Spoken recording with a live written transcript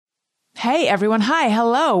Hey, everyone. Hi.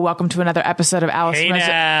 Hello. Welcome to another episode of Allison. Hey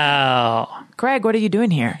now. Greg, what are you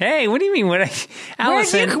doing here? Hey, what do you mean?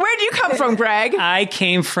 Allison, Where'd you come from, Greg? I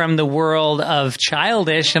came from the world of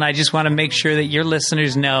Childish, and I just want to make sure that your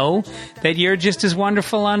listeners know that you're just as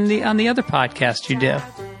wonderful on the other podcast you do.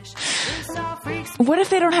 What if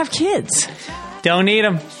they don't have kids? Don't need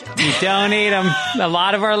them. You don't need them. A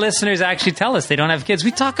lot of our listeners actually tell us they don't have kids. We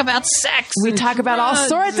talk about sex. We talk about all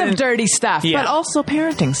sorts of dirty stuff, Yeah. but also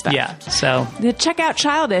parenting stuff. Yeah, so Check out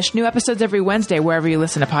Childish. New episodes every Wednesday, wherever you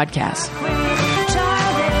listen to podcasts.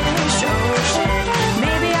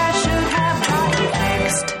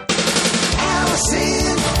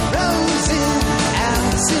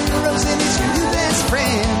 Allison Rosen is your new best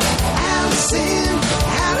friend. Allison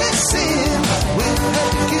will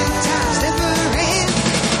help you good times never end.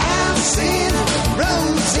 Allison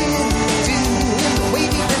Rosen, doing the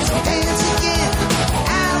wavy pencil dance again.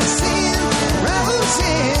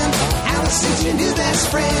 Allison's your new best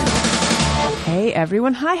friend. Hey,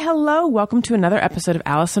 everyone. Hi. Hello. Welcome to another episode of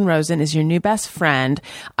Allison Rosen is your new best friend.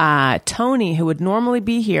 Tony, who would normally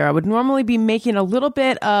be here, I would normally be making a little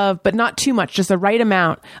bit of, but not too much, just the right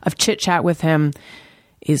amount of chit chat with him,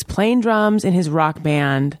 is playing drums in his rock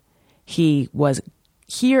band. He was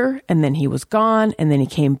here and then he was gone and then he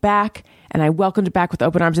came back and I welcomed him back with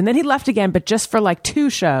open arms and then he left again, but just for like 2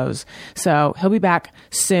 shows. So he'll be back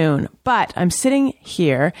soon. But I'm sitting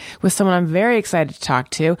here with someone I'm very excited to talk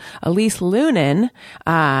to, Elise Loehnen,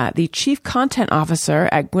 the Chief Content Officer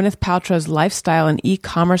at Gwyneth Paltrow's lifestyle and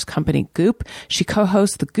e-commerce company Goop. She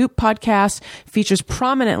co-hosts the Goop podcast, features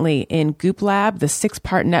prominently in Goop Lab, the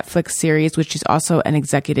 6-part Netflix series, which she's also an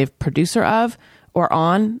executive producer of. Or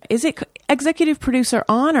on? Is it executive producer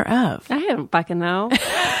on or of? I don't fucking know.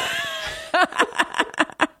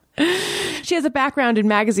 She has a background in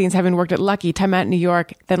magazines, having worked at Lucky, Time Out New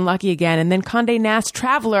York, then Lucky again, and then Condé Nast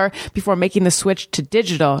Traveler before making the switch to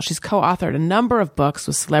digital. She's co-authored a number of books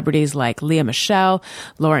with celebrities like Leah Michele,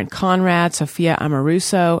 Lauren Conrad, Sophia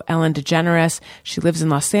Amoruso, Ellen DeGeneres. She lives in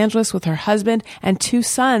Los Angeles with her husband and 2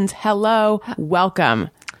 sons. Hello. Welcome.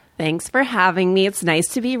 Thanks for having me. It's nice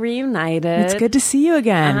to be reunited. It's good to see you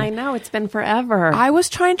again. I know. It's been forever. I was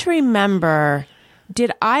trying to remember,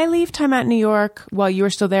 did I leave Time Out New York while you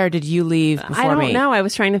were still there? Or did you leave before me? I don't know. I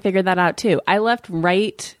was trying to figure that out too. I left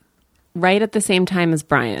right at the same time as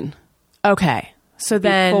Brian. Okay. So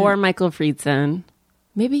then Before Michael Friedson.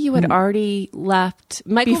 Maybe you had already left.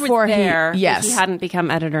 Michael Before was there. yes. He hadn't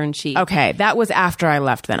become editor-in-chief. Okay. That was after I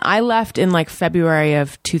left then. I left in like February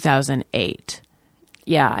of 2008.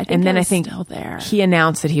 Yeah. I think And then I was think still there. he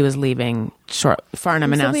announced that he was leaving Farnham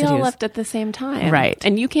So announced we that he all was left at the same time. Right.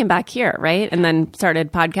 And you came back here, right? And then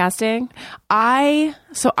started podcasting? I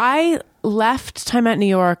left Time Out New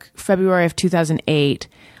York February of 2008.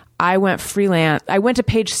 I went freelance. I went to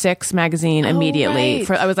Page Six magazine immediately.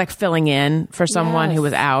 right. I was like filling in for someone who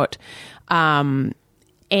was out. And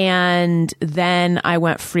then I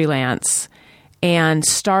went freelance and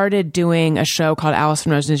started doing a show called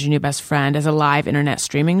Allison Rosen is Your New Best Friend as a live internet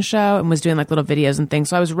streaming show and was doing like little videos and things.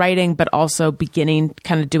 So I was writing, but also beginning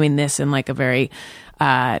kind of doing this in like a very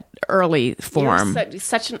early form. You're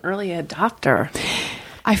such an early adopter.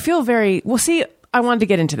 I feel very, well, see, I wanted to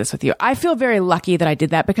get into this with you. I feel very lucky that I did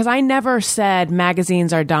that because I never said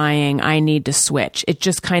magazines are dying, I need to switch. It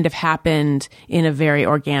just kind of happened in a very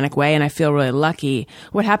organic way and I feel really lucky.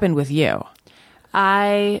 What happened with you?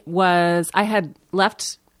 I had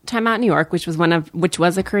left Time Out New York, which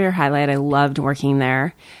was a career highlight. I loved working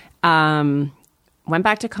there. Went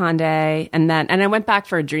back to Condé and I went back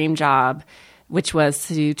for a dream job, which was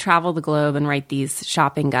to travel the globe and write these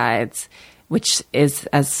shopping guides, which is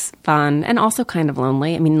as fun and also kind of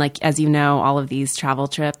lonely. I mean, like, as you know, all of these travel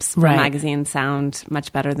trips for magazines sound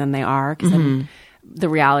much better than they are. 'Cause the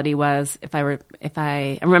reality was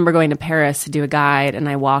I remember going to Paris to do a guide and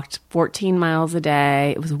I walked 14 miles a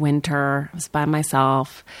day. It was winter. I was by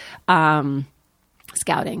myself,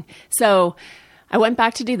 scouting. So I went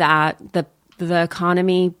back to do that. The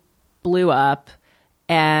economy blew up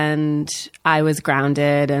and I was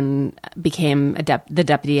grounded and became the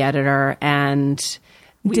deputy editor. And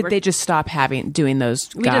Did they just stop doing those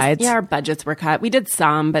guides? Our budgets were cut. We did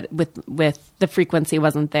some, but with the frequency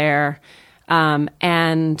wasn't there. And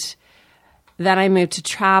then I moved to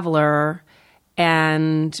Traveler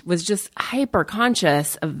and was just hyper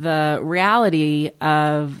conscious of the reality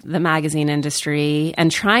of the magazine industry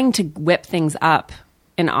and trying to whip things up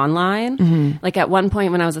in online. Mm-hmm. Like at one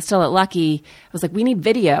point when I was still at Lucky, I was like, we need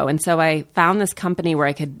video. And so I found this company where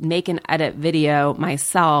I could make and edit video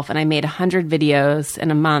myself. And I made 100 videos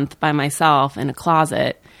in a month by myself in a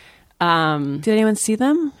closet. Did anyone see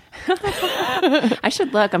them? I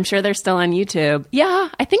should look. I'm sure they're still on YouTube. Yeah,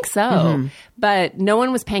 I think so. But no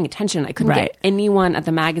one was paying attention. I couldn't get anyone at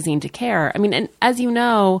the magazine to care. I mean, and as you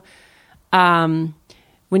know,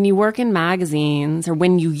 when you work in magazines, or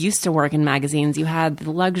when you used to work in magazines, you had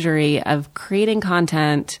the luxury of creating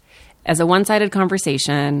content as a one-sided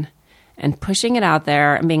conversation and pushing it out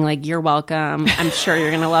there and being like, you're welcome. I'm sure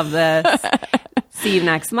you're going to love this. See you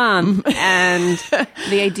next month. And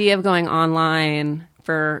the idea of going online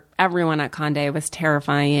for everyone at Condé was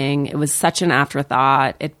terrifying. It was such an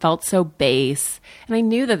afterthought. It felt so base. And I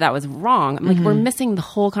knew that that was wrong. I'm like, we're missing the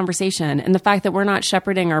whole conversation. And the fact that we're not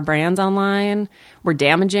shepherding our brands online, we're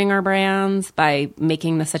damaging our brands by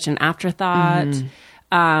making this such an afterthought.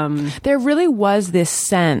 There really was this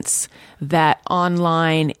sense that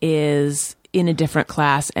online is in a different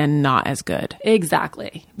class and not as good.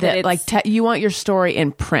 Exactly. That like you want your story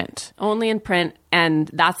in print. Only in print, and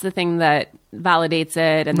that's the thing that validates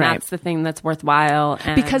it, and that's the thing that's worthwhile.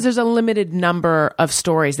 And because there's a limited number of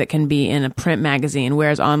stories that can be in a print magazine,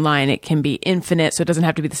 whereas online it can be infinite, so it doesn't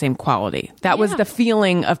have to be the same quality. That was the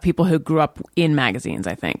feeling of people who grew up in magazines,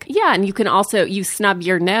 I think. Yeah, and you can also, you snub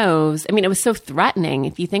your nose. I mean, it was so threatening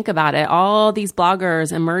if you think about it. All these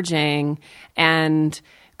bloggers emerging and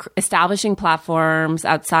establishing platforms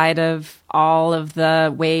outside of all of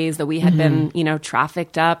the ways that we had been, you know,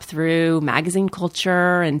 trafficked up through magazine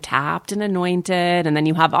culture and Tapped and Anointed. And then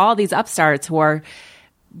you have all these upstarts who are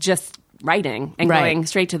just writing and going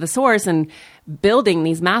straight to the source and building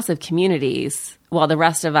these massive communities while the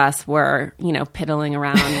rest of us were, you know, piddling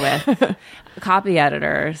around with copy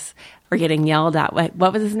editors or getting yelled at.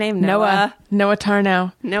 What was his name? Noah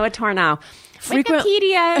Tarnow. Noah Tarnow.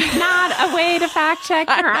 Wikipedia is not a way to fact check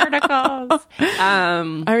your articles.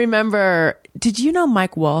 I remember, did you know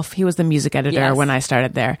Mike Wolf? He was the music editor when I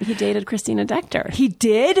started there. He dated Christina Dechter. He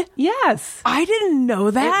did? Yes. I didn't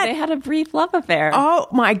know that. They had a brief love affair. Oh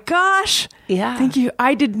my gosh. Yeah. Thank you.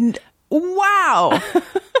 I didn't. Wow.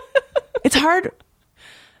 It's hard.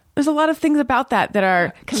 There's a lot of things about that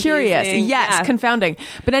are curious. Yes, confounding.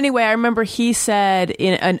 But anyway, I remember he said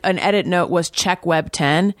in an edit note was check Web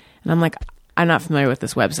 10. And I'm like, I'm not familiar with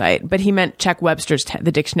this website, but he meant check Webster's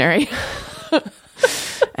the dictionary.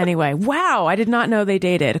 Anyway, wow, I did not know they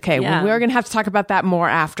dated. Okay, well, we're going to have to talk about that more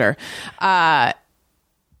after. Go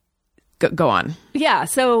on. Yeah.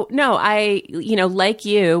 So no, I, you know, like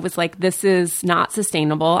you, was like, this is not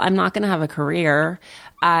sustainable. I'm not going to have a career.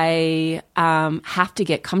 I have to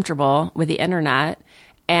get comfortable with the internet,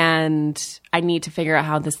 and I need to figure out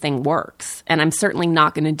how this thing works. And I'm certainly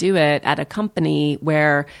not going to do it at a company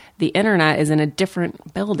where the internet is in a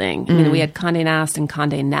different building. I mean, we had Condé Nast and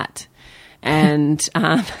Condé Net. And,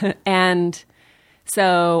 and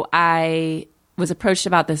so I was approached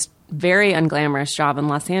about this very unglamorous job in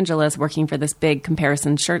Los Angeles working for this big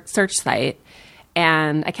comparison search site.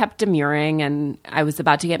 And I kept demurring, and I was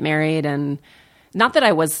about to get married, and not that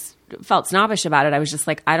I felt snobbish about it. I was just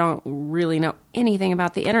like, I don't really know anything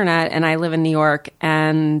about the internet, and I live in New York.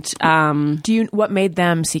 And what made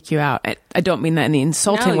them seek you out? I don't mean that in the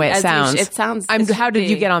insulting way it sounds. It sounds. How did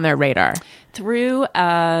you get on their radar? Through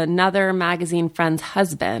another magazine friend's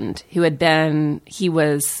husband, he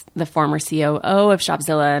was the former COO of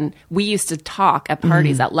Shopzilla, and we used to talk at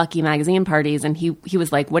parties, at Lucky magazine parties, and he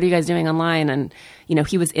was like, what are you guys doing online? And, you know,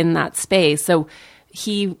 he was in that space. So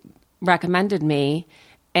he recommended me.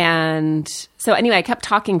 And so anyway, I kept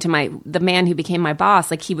talking to the man who became my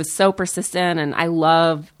boss. Like, he was so persistent, and I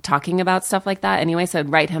love talking about stuff like that. Anyway, so I'd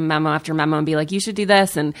write him memo after memo and be like, you should do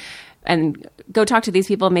this, and go talk to these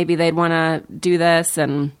people. Maybe they'd want to do this.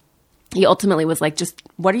 And he ultimately was like, just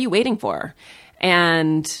what are you waiting for?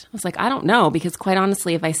 And I was like, I don't know, because quite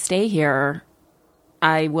honestly, if I stay here,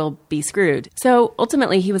 I will be screwed. So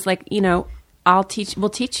ultimately he was like, you know, we'll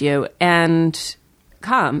teach you, and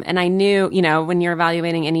come. And I knew, you know, when you're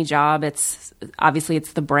evaluating any job, it's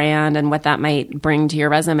the brand and what that might bring to your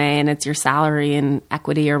resume, and it's your salary and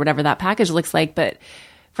equity or whatever that package looks like. But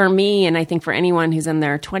for me, and I think for anyone who's in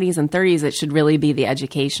their 20s and 30s, it should really be the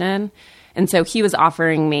education. And so he was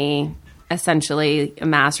offering me essentially a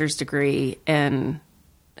master's degree in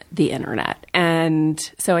the internet. And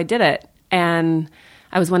so I did it. And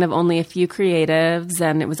I was one of only a few creatives,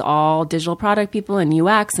 and it was all digital product people and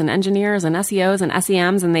UX and engineers and SEOs and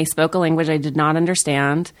SEMs, and they spoke a language I did not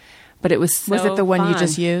understand. But it was so Was it the one fun. you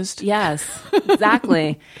just used? Yes,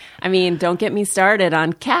 exactly. I mean, don't get me started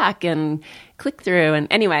on CAC and click-through. And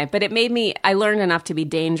anyway, but I learned enough to be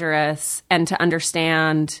dangerous and to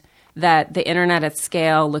understand that the internet at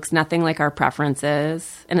scale looks nothing like our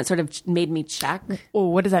preferences. And it sort of made me check. Oh,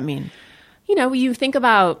 what does that mean? You know, you think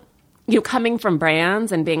about coming from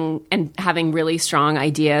brands and having really strong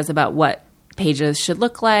ideas about what pages should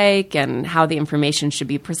look like and how the information should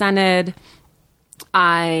be presented,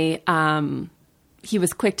 he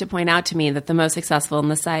was quick to point out to me that the most successful in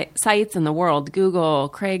the sites in the world,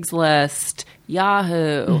 Google, Craigslist,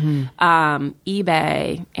 Yahoo,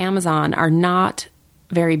 eBay, Amazon, are not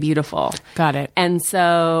very beautiful. Got it. And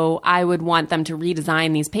so I would want them to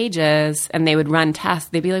redesign these pages, and they would run tests.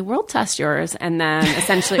 They'd be like, we'll test yours. And then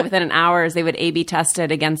essentially within an hour, they would A/B test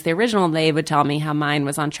it against the original. And they would tell me how mine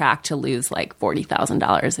was on track to lose like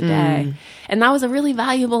 $40,000 a day. And that was a really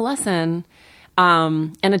valuable lesson.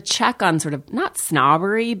 And a check on sort of not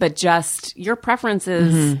snobbery, but just your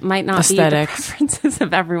preferences might not Aesthetics. be the preferences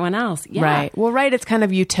of everyone else. Yeah. Right. Well, right. It's kind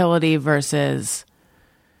of utility versus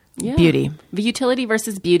beauty. The utility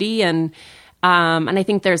versus beauty, and I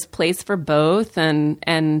think there's place for both.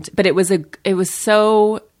 But it was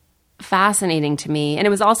so fascinating to me, and it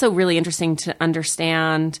was also really interesting to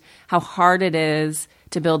understand how hard it is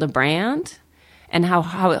to build a brand. And how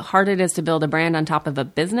hard it is to build a brand on top of a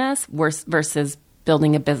business versus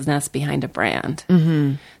building a business behind a brand.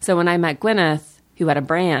 Mm-hmm. So when I met Gwyneth, who had a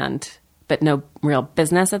brand but no real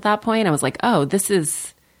business at that point, I was like, oh,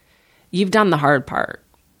 you've done the hard part.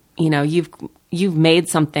 You've made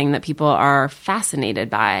something that people are fascinated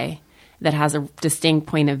by, that has a distinct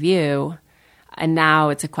point of view. And now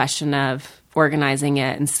it's a question of organizing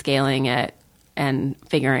it and scaling it and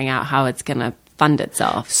figuring out how it's going to fund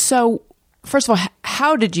itself. So, first of all,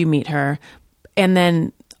 how did you meet her? And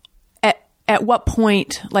then at what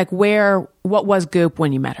point, like what was Goop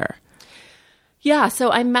when you met her? Yeah, so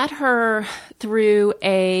I met her through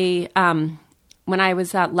when I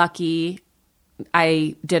was at Lucky,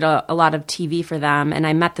 I did a lot of TV for them, and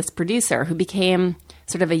I met this producer who became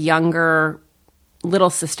sort of a younger little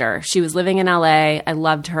sister. She was living in LA. I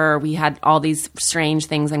loved her. We had all these strange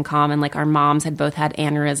things in common, like our moms had both had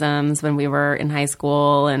aneurysms when we were in high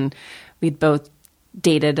school, and we'd both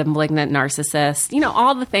dated a malignant narcissist,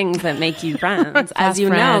 all the things that make you friends, as you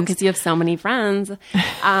know, because you have so many friends.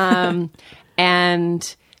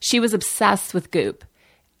 And she was obsessed with Goop.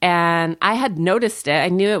 And I had noticed it. I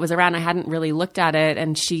knew it was around. I hadn't really looked at it,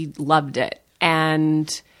 and she loved it.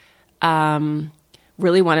 And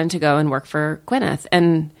really wanted to go and work for Gwyneth.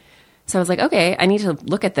 And so I was like, okay, I need to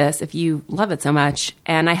look at this if you love it so much.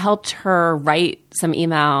 And I helped her write some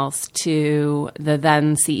emails to the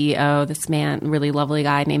then CEO, this man, really lovely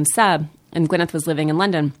guy named Seb. And Gwyneth was living in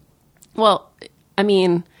London. Well, I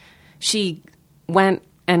mean, she went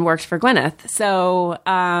and worked for Gwyneth. So,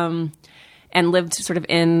 and lived sort of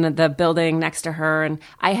in the building next to her. And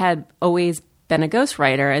I had always been a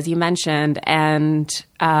ghostwriter, as you mentioned. And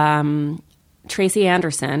Tracy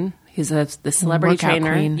Anderson, who's the celebrity Workout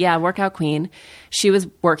trainer. queen. Yeah, workout queen. She was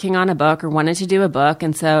working on a book or wanted to do a book.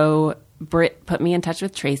 And so Britt put me in touch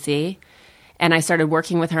with Tracy. And I started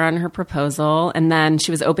working with her on her proposal. And then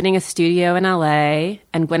she was opening a studio in LA.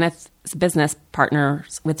 And Gwyneth's business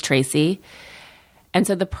partners with Tracy. And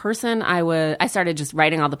so the person I started just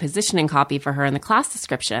writing all the positioning copy for her and the class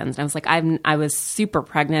descriptions. And I was like, I was super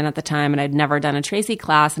pregnant at the time, and I'd never done a Tracy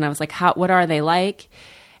class. And I was like, what are they like?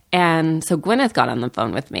 And so Gwyneth got on the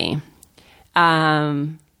phone with me.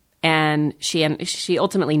 And she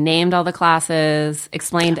ultimately named all the classes,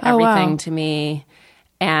 explained everything to me,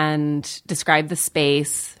 and described the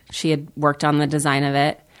space. She had worked on the design of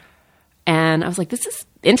it. And I was like, this is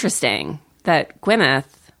interesting that Gwyneth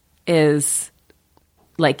is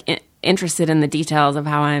like interested in the details of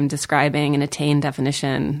how I'm describing an attained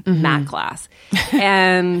definition math class.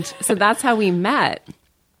 And so that's how we met.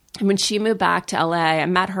 And when she moved back to LA, I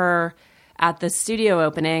met her at the studio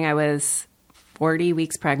opening. I was 40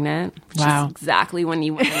 weeks pregnant, which is exactly when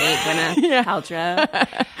you want to meet Gwyneth Paltrow.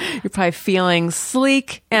 You're probably feeling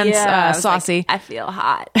sleek and saucy. Like, I feel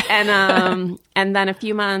hot. And then a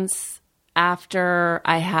few months after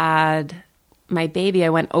I had my baby, I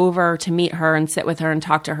went over to meet her and sit with her and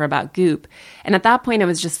talk to her about Goop. And at that point, it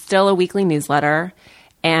was just still a weekly newsletter.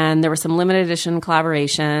 And there were some limited edition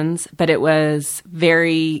collaborations, but it was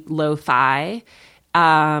very lo-fi,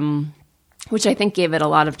 which I think gave it a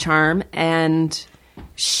lot of charm. And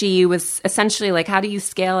she was essentially like, how do you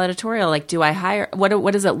scale editorial? Like, do I hire?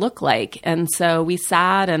 What does it look like? And so we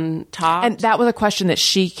sat and talked. And that was a question that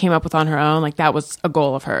she came up with on her own. Like, that was a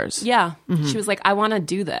goal of hers. Yeah. She was like, I want to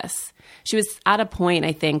do this. She was at a point,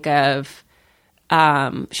 I think, of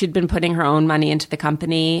she'd been putting her own money into the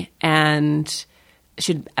company, and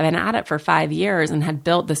she'd been at it for 5 years and had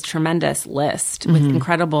built this tremendous list with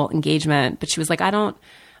incredible engagement. But she was like, I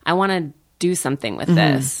want to do something with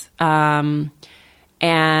this. And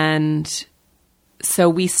so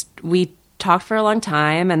we talked for a long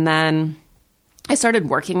time, and then I started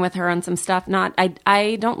working with her on some stuff.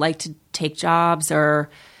 I don't like to take jobs or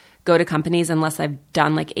go to companies unless I've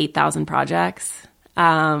done like 8,000 projects.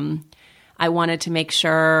 I wanted to make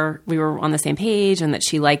sure we were on the same page and that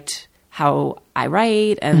she liked how I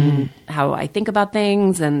write and how I think about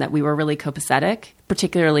things, and that we were really copacetic,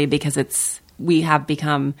 particularly because we have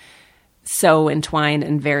become so entwined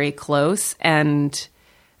and very close, and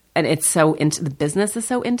it's so the business is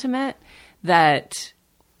so intimate that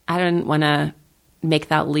I didn't want to make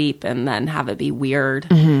that leap and then have it be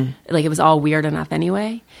weird. Like, it was all weird enough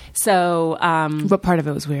anyway. So, What part of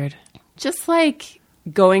it was weird? just like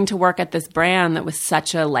going to work at this brand that was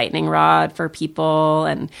such a lightning rod for people,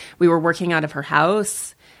 and we were working out of her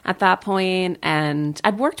house at that point, and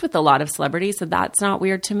I'd worked with a lot of celebrities, so that's not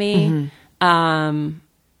weird to me.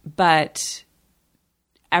 But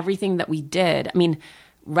everything that we did, I mean,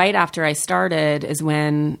 right after I started is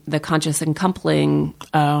when the Conscious Uncoupling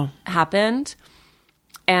happened.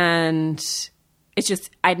 And it's just,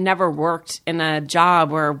 I'd never worked in a job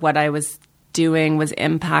where what I was doing was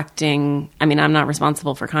impacting, I mean, I'm not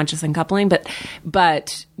responsible for Conscious Uncoupling,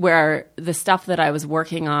 but where the stuff that I was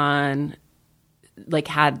working on like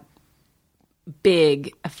had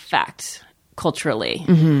big effect culturally.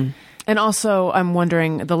 And also, I'm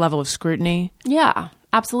wondering the level of scrutiny. Yeah,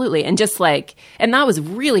 absolutely. And just like, and that was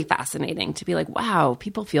really fascinating to be like, wow,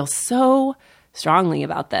 people feel so strongly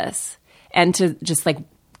about this. And to just like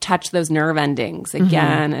touch those nerve endings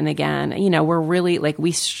again and again. You know, we're really like,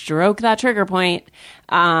 we stroke that trigger point.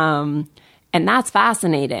 And that's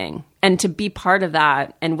fascinating. And to be part of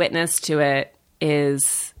that and witness to it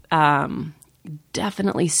is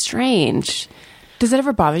definitely strange. Does it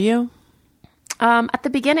ever bother you? At the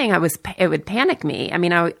beginning, it would panic me. I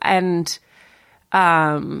mean,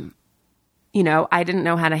 you know, I didn't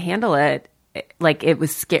know how to handle it. Like, it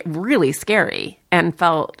was really scary and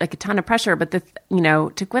felt like a ton of pressure. But you know,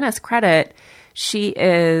 to Gwyneth's credit, she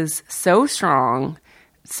is so strong,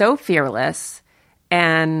 so fearless,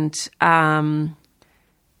 and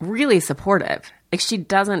really supportive. Like, she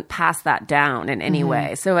doesn't pass that down in any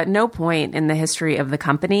way. So at no point in the history of the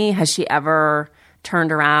company has she ever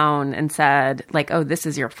turned around and said like, oh, this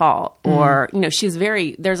is your fault. Or, you know,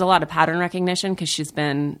 there's a lot of pattern recognition because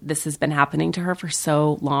this has been happening to her for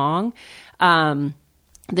so long,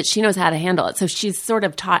 that she knows how to handle it. So she's sort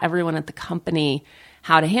of taught everyone at the company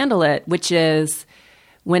how to handle it, which is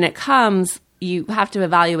when it comes, you have to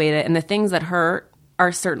evaluate it. And the things that hurt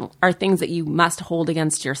are things that you must hold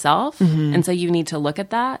against yourself. And so you need to look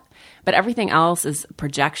at that. But everything else is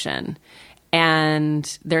projection.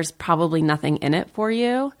 And there's probably nothing in it for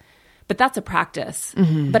you. But that's a practice.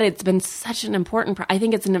 But it's been such an important I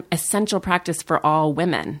think it's an essential practice for all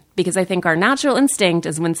women. Because I think our natural instinct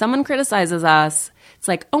is when someone criticizes us, it's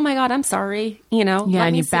like, oh my God, I'm sorry. You know? Yeah,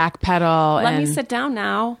 and you backpedal. Let me sit down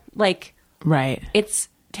now. Like, right. It's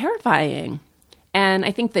terrifying. And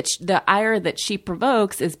I think that the ire that she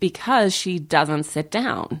provokes is because she doesn't sit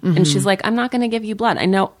down. And she's like, I'm not going to give you blood. I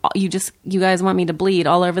know you guys want me to bleed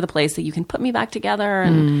all over the place so you can put me back together.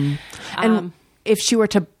 And if she were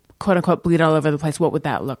to, quote unquote, bleed all over the place, what would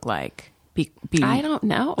that look like? I don't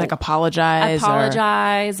know. Like apologize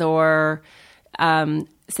or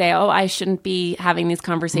say, oh, I shouldn't be having these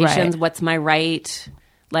conversations. Right. What's my right?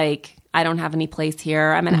 Like, I don't have any place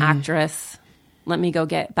here. I'm an actress. Let me go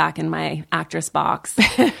get back in my actress box.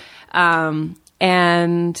 And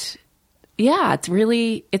yeah, it's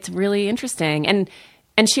really interesting. And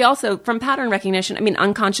she also, from pattern recognition, I mean,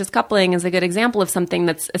 unconscious coupling is a good example of something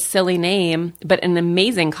that's a silly name, but an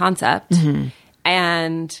amazing concept.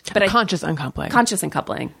 But conscious uncoupling. Conscious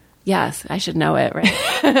uncoupling. Yes, I should know it,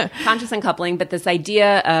 right? Conscious uncoupling. But this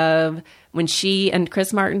idea of when she and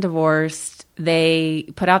Chris Martin divorced, they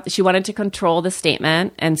put out, she wanted to control the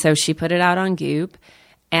statement. And so she put it out on Goop.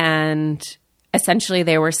 And essentially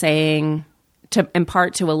they were saying, in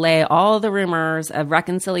part to allay all the rumors of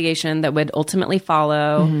reconciliation that would ultimately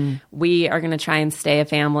follow, we are going to try and stay a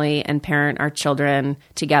family and parent our children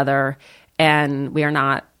together. And we are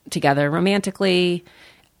not together romantically.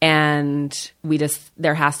 And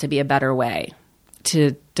there has to be a better way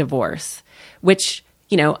to divorce, which,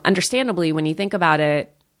 you know, understandably, when you think about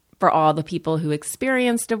it, for all the people who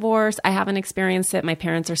experience divorce, I haven't experienced it. My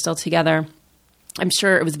parents are still together. I'm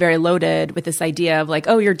sure it was very loaded with this idea of like,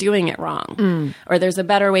 oh, you're doing it wrong, or there's a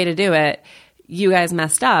better way to do it. You guys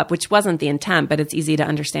messed up, which wasn't the intent, but it's easy to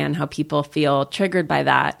understand how people feel triggered by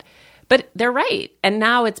that. But they're right. And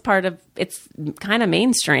now it's kind of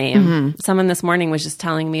mainstream. Someone this morning was just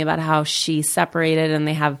telling me about how she separated and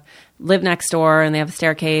they live next door and they have a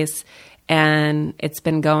staircase. and it's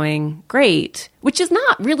been going great, which is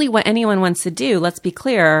not really what anyone wants to do. Let's be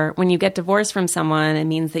clear. When you get divorced from someone, it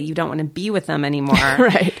means that you don't want to be with them anymore.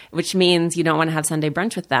 Right. Which means you don't want to have Sunday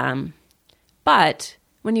brunch with them. But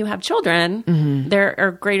when you have children, there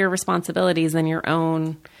are greater responsibilities than your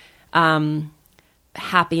own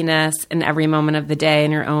happiness in every moment of the day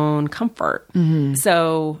and your own comfort.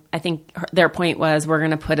 So I think their point was, we're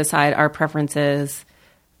going to put aside our preferences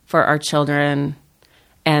for our children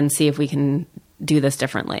and see if we can do this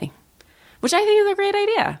differently, which I think is a great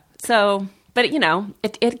idea. So, but it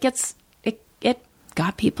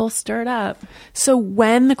got people stirred up. So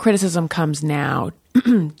when the criticism comes now,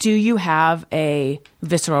 do you have a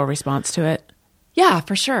visceral response to it? Yeah,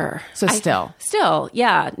 for sure. So Still,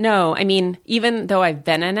 yeah. No, I mean, even though I've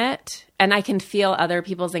been in it and I can feel other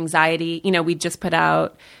people's anxiety, we just put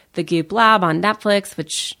out The Goop Lab on Netflix,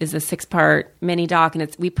 which is a 6-part mini doc,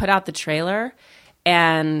 and we put out the trailer,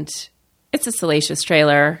 and it's a salacious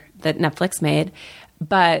trailer that Netflix made,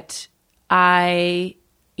 but I'm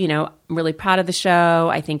really proud of the show.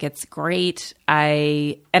 I think it's great.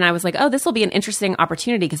 I was like, oh, this will be an interesting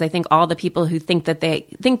opportunity, because I think all the people who think that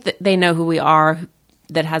they know who we are,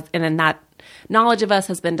 and that knowledge of us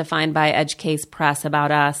has been defined by edge case press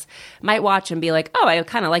about us, might watch and be like, oh, I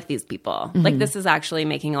kind of like these people. Like, this is actually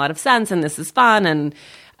making a lot of sense, and this is fun.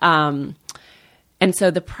 And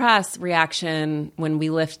so the press reaction when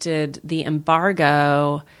we lifted the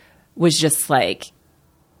embargo was just like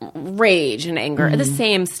rage and anger, the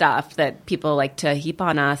same stuff that people like to heap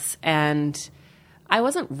on us. And I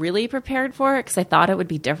wasn't really prepared for it because I thought it would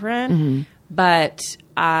be different. But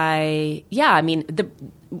the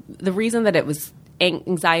reason that it was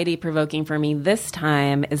anxiety provoking for me this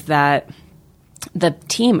time is that the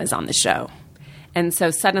team is on the show. And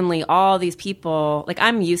so suddenly all these people, like,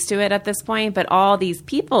 I'm used to it at this point, but all these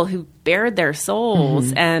people who bared their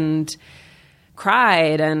souls and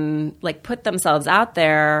cried and like put themselves out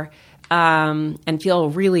there and feel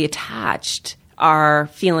really attached are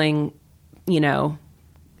feeling,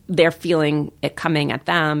 they're feeling it coming at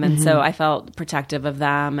them. And so I felt protective of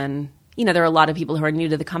them. And, there are a lot of people who are new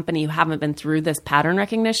to the company who haven't been through this pattern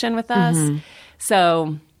recognition with us.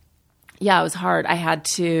 So yeah, it was hard. I had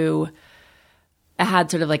sort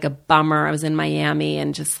of like a bummer. I was in Miami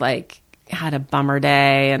and just like had a bummer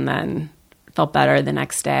day, and then felt better the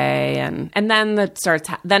next day. And then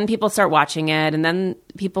then people start watching it, and then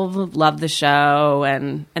people love the show.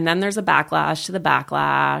 And then there's a backlash to the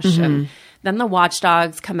backlash. And then the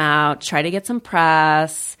watchdogs come out, try to get some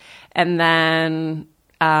press. And then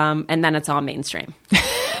it's all mainstream.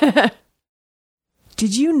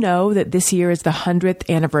 Did you know that this year is the 100th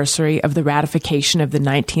anniversary of the ratification of the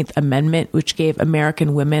 19th Amendment, which gave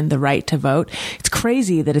American women the right to vote? It's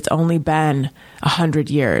crazy that it's only been 100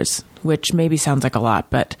 years, which maybe sounds like a lot,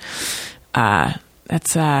 but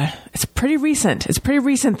it's pretty recent. It's pretty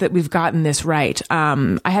recent that we've gotten this right.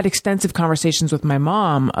 I had extensive conversations with my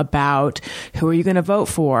mom about who are you going to vote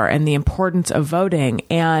for and the importance of voting.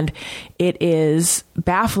 And it is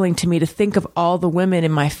baffling to me to think of all the women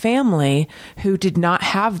in my family who did not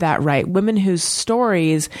have that right. Women whose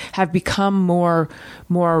stories have become more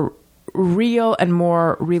real and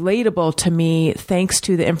more relatable to me thanks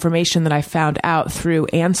to the information that I found out through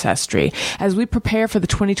Ancestry. As we prepare for the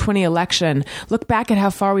 2020 election, look back at how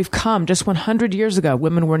far we've come. Just 100 years ago,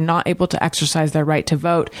 women were not able to exercise their right to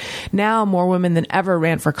vote. Now, more women than ever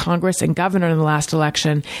ran for Congress and governor in the last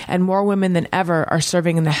election, and more women than ever are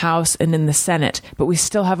serving in the House and in the Senate, but we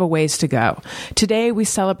still have a ways to go. Today, we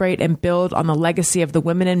celebrate and build on the legacy of the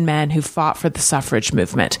women and men who fought for the suffrage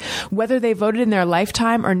movement. Whether they voted in their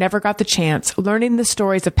lifetime or never got the chance, learning the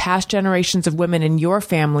stories of past generations of women in your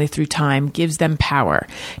family through time gives them power.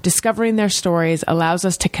 Discovering their stories allows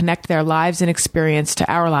us to connect their lives and experience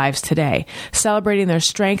to our lives today. Celebrating their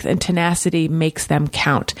strength and tenacity makes them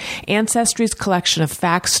count. Ancestry's collection of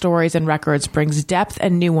facts, stories, and records brings depth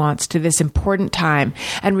and nuance to this important time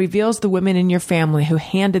and reveals the women in your family who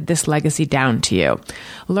handed this legacy down to you.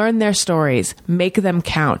 Learn their stories. Make them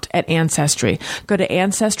count at Ancestry. Go to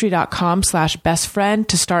ancestry.com/bestfriend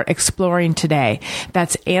to start exploring today.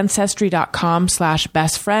 That's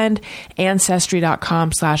ancestry.com/bestfriend,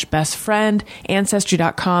 ancestry.com/bestfriend,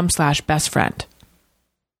 ancestry.com/bestfriend.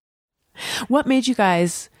 What made you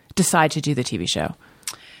guys decide to do the TV show?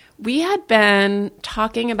 We had been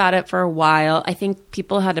talking about it for a while. I think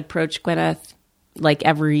people had approached Gwyneth like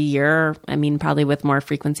every year. I mean, probably with more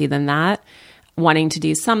frequency than that, wanting to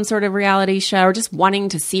do some sort of reality show or just wanting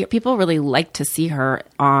to see her. People really like to see her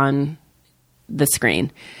on the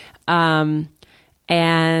screen.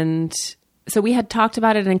 And so we had talked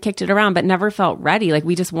about it and kicked it around, but never felt ready. Like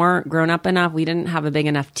we just weren't grown up enough. We didn't have a big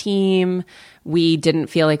enough team. We didn't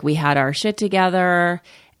feel like we had our shit together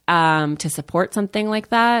to support something like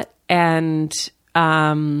that. And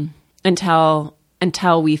until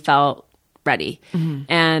we felt ready.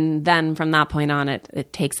 And then from that point on,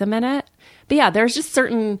 it takes a minute. But yeah, there's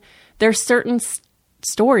certain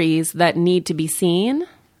stories that need to be seen,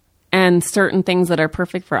 and certain things that are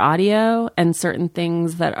perfect for audio, and certain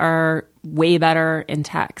things that are way better in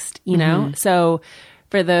text, you know? So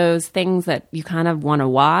for those things that you kind of want to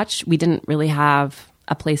watch, we didn't really have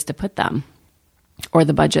a place to put them or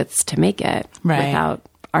the budgets to make it without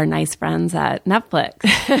our nice friends at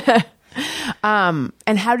Netflix.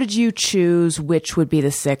 And how did you choose which would be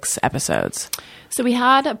the 6 episodes? So we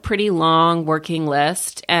had a pretty long working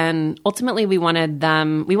list, and ultimately we wanted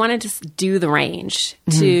to do the range,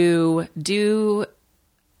 to do,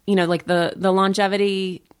 you know, like the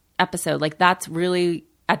longevity episode. Like that's really,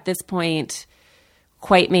 at this point,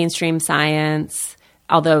 quite mainstream science,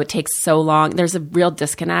 although it takes so long. There's a real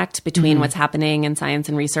disconnect between what's happening in science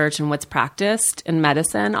and research and what's practiced in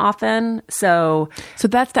medicine often. So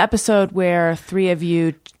that's the episode where 3 of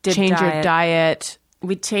you change your diet.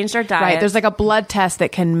 We changed our diet. Right. There's like a blood test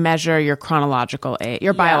that can measure your chronological age,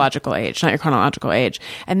 your biological age, not your chronological age.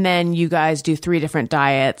 And then you guys do 3 different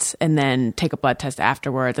diets and then take a blood test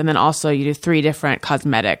afterwards. And then also you do 3 different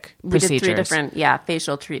cosmetic procedures. We did 3 different,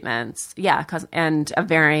 facial treatments. Yeah. And of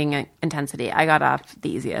varying intensity. I got off the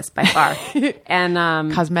easiest by far. And,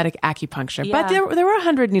 cosmetic acupuncture. Yeah. But there were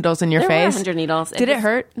 100 needles in your there face. Were 100 needles. Did it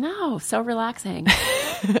hurt? No. So relaxing.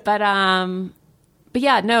 But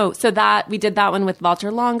yeah, no. So we did that one with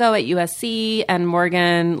Walter Longo at USC and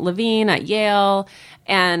Morgan Levine at Yale,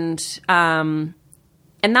 and that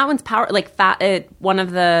one's one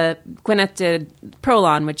of the Gwyneth did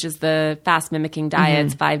Prolon, which is the fast mimicking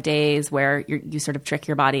diets, 5 days where you sort of trick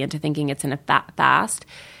your body into thinking it's in a fast,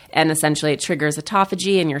 and essentially it triggers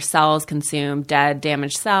autophagy and your cells consume dead,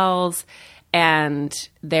 damaged cells, and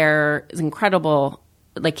there is incredible.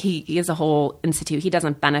 Like he has a whole institute. He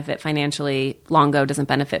doesn't benefit financially. Longo doesn't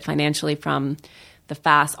benefit financially from the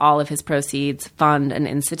fast. All of his proceeds fund an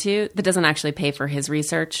institute that doesn't actually pay for his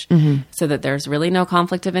research, so that there's really no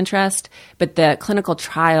conflict of interest. But the clinical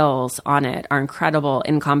trials on it are incredible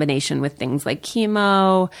in combination with things like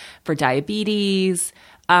chemo for diabetes.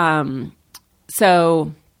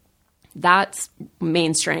 So that's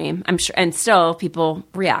mainstream, I'm sure, and still people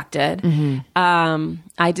reacted.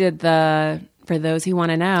 I did for those who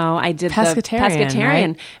want to know, I did pescatarian.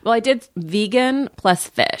 Right? Well, I did vegan plus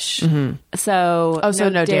fish. So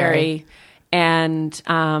no dairy. And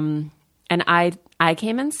I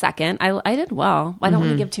came in second. I did well. I don't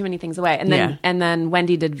want to give too many things away. And then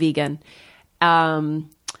Wendy did vegan. But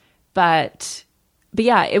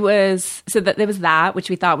yeah, it was that which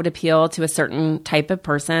we thought would appeal to a certain type of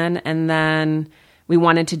person, and then we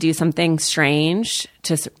wanted to do something strange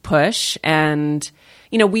to push. And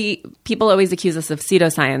you know, people always accuse us of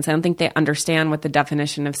pseudoscience. I don't think they understand what the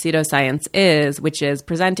definition of pseudoscience is, which is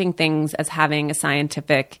presenting things as having a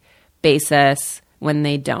scientific basis when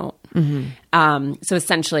they don't. So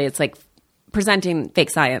essentially, it's like presenting fake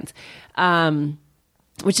science,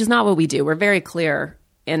 which is not what we do. We're very clear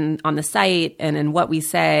on the site and in what we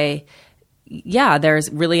say. Yeah,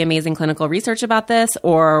 there's really amazing clinical research about this,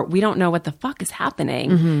 or we don't know what the fuck is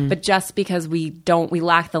happening. But just because we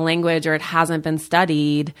lack the language, or it hasn't been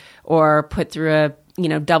studied or put through a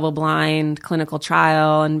double-blind clinical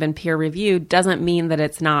trial and been peer-reviewed, doesn't mean that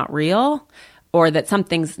it's not real or that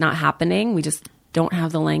something's not happening. We just don't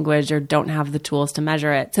have the language or don't have the tools to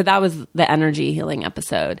measure it. So that was the energy healing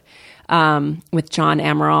episode with John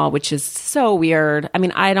Amaral, which is so weird. I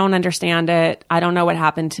mean, I don't understand it. I don't know what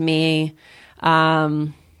happened to me. But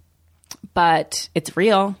it's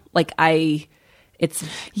real. It's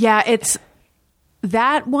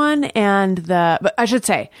that one but I should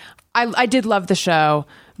say, I did love the show,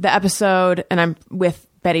 the episode, and I'm with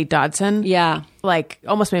Betty Dodson. Yeah. Like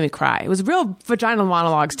almost made me cry. It was real vaginal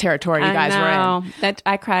monologues territory you guys were in. That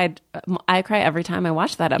I cry every time I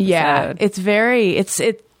watch that episode. Yeah. It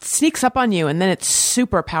sneaks up on you, and then it's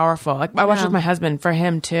super powerful. Like I watched it with my husband, for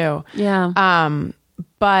him too. Yeah.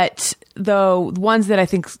 But the ones that I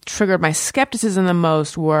think triggered my skepticism the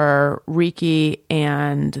most were Reiki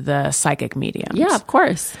and the psychic mediums. Yeah, of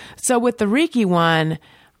course. So with the Reiki one,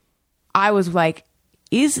 I was like,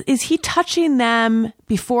 is he touching them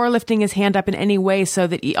before lifting his hand up in any way so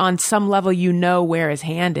that on some level where his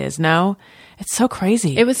hand is? No? It's so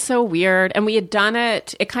crazy. It was so weird. And we had done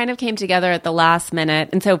it. It kind of came together at the last minute.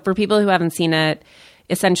 And so for people who haven't seen it,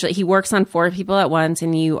 essentially he works on 4 people at once,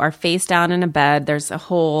 and you are face down in a bed. There's a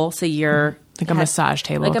hole, so you're Like a massage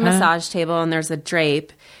table. like a kinda? massage table, and there's a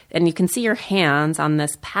drape, and you can see your hands on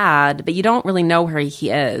this pad, but you don't really know where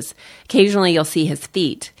he is. Occasionally, you'll see his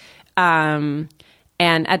feet. And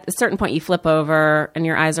at a certain point, you flip over, and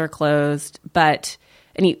your eyes are closed, but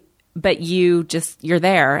you're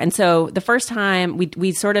there. And so the first time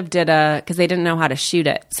we sort of did because they didn't know how to shoot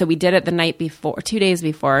it, so we did it the night before, 2 days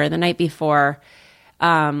before. The night before,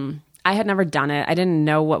 I had never done it. I didn't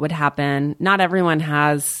know what would happen. Not everyone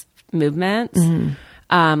has movements.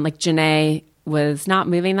 Like Janae was not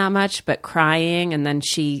moving that much, but crying, and then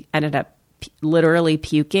she ended up literally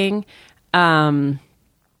puking that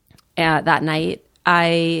night.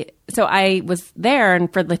 So I was there,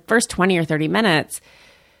 and for the first 20 or 30 minutes,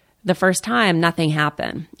 the first time, nothing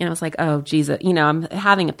happened. And I was like, oh, Jesus, I'm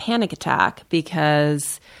having a panic attack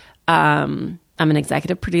because I'm an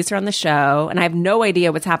executive producer on the show, and I have no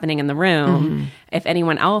idea what's happening in the room, if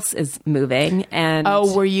anyone else is moving. And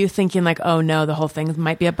Oh, were you thinking like, oh no, the whole thing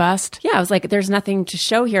might be a bust? yeah, I was like, there's nothing to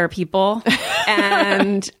show here, people.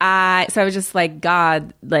 And so I was just like,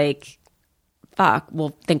 God, like, fuck,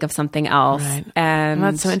 we'll think of something else. Right. And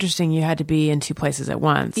Well, that's so interesting. You had to be in 2 places at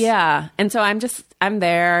once. yeah. And so I'm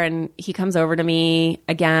there, and he comes over to me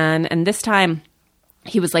again. And this time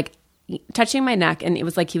he was like touching my neck, and it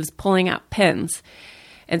was like he was pulling out pins.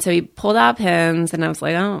 And so he pulled out pins, and I was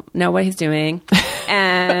like, I don't know what he's doing.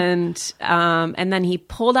 and then he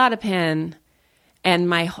pulled out a pin,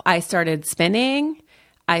 and I started spinning.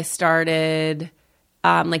 I started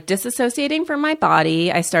like disassociating from my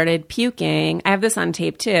body. I started puking. I have this on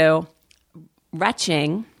tape too.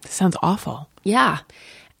 Retching. This sounds awful. Yeah.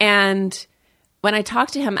 And when I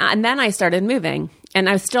talked to him, and then I started moving, and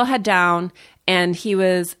I was still head down, and he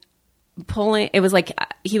was pulling. It was like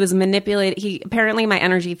he was manipulating. Apparently my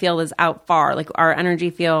energy field is out far. Like our energy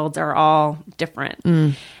fields are all different.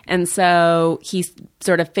 And so he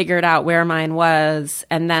sort of figured out where mine was,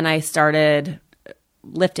 and then I started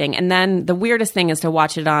lifting. And then the weirdest thing is to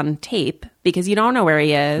watch it on tape, because you don't know where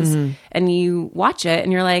he is, and you watch it,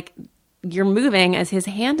 and you're like, you're moving as his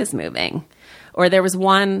hand is moving. Or there was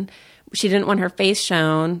one, she didn't want her face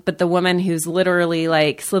shown, but the woman who's literally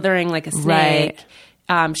like slithering like a snake,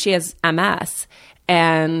 she has MS.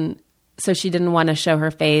 And so she didn't want to show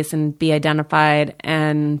her face and be identified.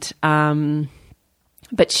 And,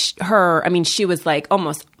 but she was like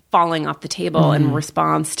almost falling off the table in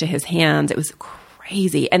response to his hands. It was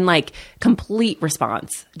crazy, and like complete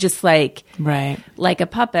response, just like, like a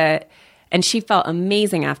puppet. And she felt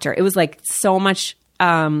amazing after. It was like so much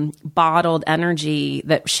bottled energy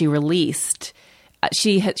that she released.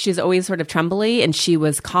 She's always sort of trembly, and she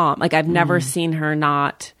was calm. Like I've never seen her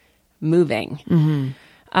not moving.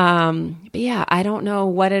 But yeah, I don't know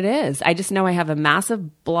what it is. I just know I have a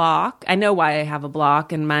massive block. I know why I have a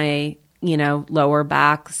block in my, lower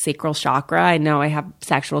back sacral chakra. I know I have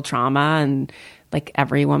sexual trauma, and like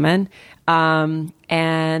every woman. And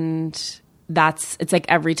it's like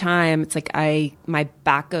every time it's like my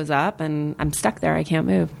back goes up, and I'm stuck there. I can't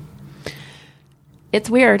move. It's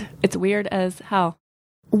weird. It's weird as hell.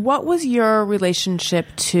 What was your relationship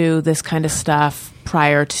to this kind of stuff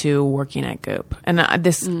prior to working at Goop? And I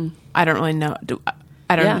don't really know.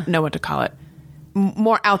 I don't know what to call it.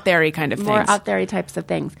 More out there-y kind of things. More out there-y types of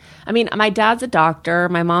things. I mean, my dad's a doctor.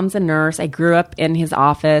 My mom's a nurse. I grew up in his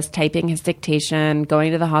office, typing his dictation,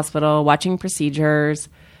 going to the hospital, watching procedures,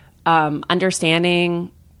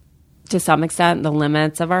 understanding to some extent the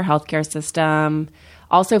limits of our healthcare system.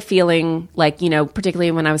 Also feeling like,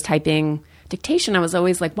 particularly when I was typing dictation, I was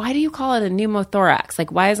always like, why do you call it a pneumothorax?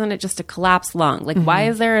 Like, why isn't it just a collapsed lung? Like, why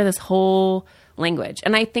is there this whole language?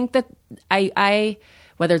 And I think that I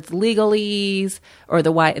whether it's legalese or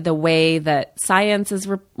the way that science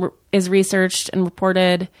is researched and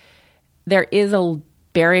reported, there is a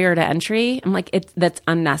barrier to entry. I'm like, that's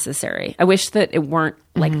unnecessary. I wish that it weren't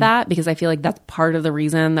like that, because I feel like that's part of the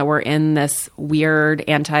reason that we're in this weird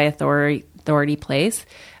anti-authority place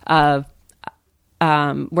of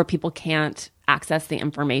where people can't access the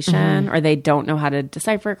information or they don't know how to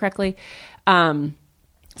decipher it correctly. So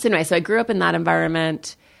anyway, so I grew up in that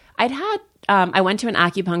environment. I went to an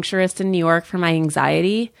acupuncturist in New York for my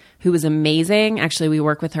anxiety, who was amazing. Actually, we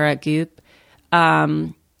work with her at Goop,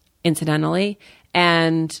 incidentally.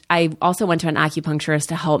 And I also went to an acupuncturist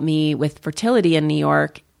to help me with fertility in New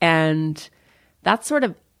York. And that sort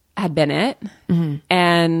of had been it.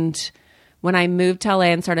 And when I moved to LA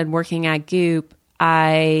and started working at Goop,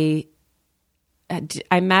 I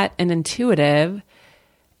met an intuitive,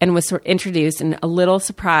 and was sort of introduced and a little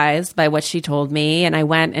surprised by what she told me. And I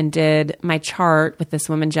went and did my chart with this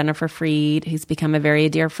woman, Jennifer Freed, who's become a very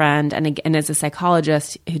dear friend and is a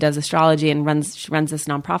psychologist who does astrology and she runs this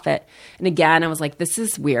nonprofit. And again, I was like, this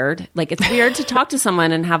is weird. Like, it's weird to talk to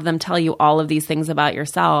someone and have them tell you all of these things about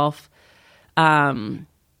yourself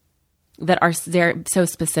that are they're so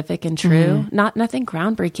specific and true. Nothing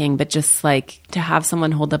groundbreaking, but just like to have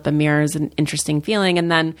someone hold up a mirror is an interesting feeling.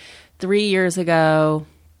 And then 3 years ago,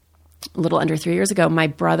 a little under 3 years ago, my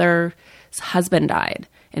brother's husband died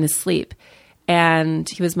in his sleep. And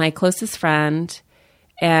he was my closest friend.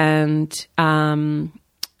 And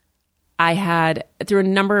I had, through a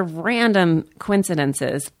number of random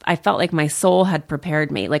coincidences, I felt like my soul had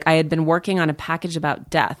prepared me. Like I had been working on a package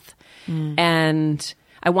about death. And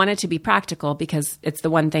I wanted to be practical because it's the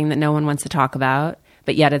one thing that no one wants to talk about,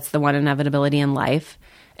 but yet it's the one inevitability in life.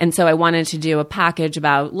 And so I wanted to do a package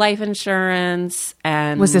about life insurance.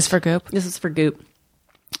 And Was this for Goop? This was for Goop.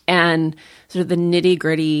 And sort of the nitty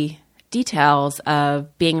gritty details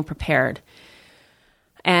of being prepared.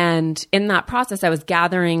 And in that process, I was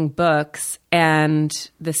gathering books, and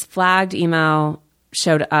this flagged email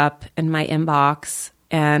showed up in my inbox,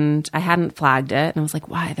 and I hadn't flagged it. And I was like,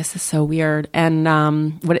 why? This is so weird.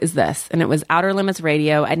 And what is this? And it was Outer Limits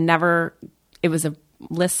Radio. It was a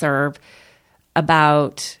listserv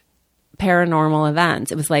about paranormal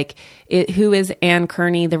events. It was like, who is Ann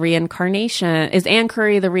Kearney, the reincarnation? Is Ann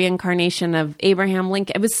Curry the reincarnation of Abraham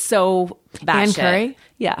Lincoln? It was so batshit. Ann Curry?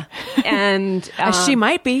 Yeah. And She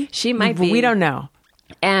might be. She might be. We don't know.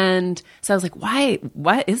 And so I was like, why?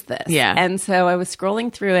 What is this? Yeah. And so I was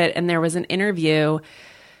scrolling through it, and there was an interview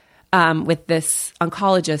with this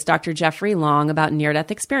oncologist, Dr. Jeffrey Long, about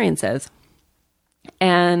near-death experiences.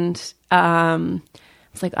 And I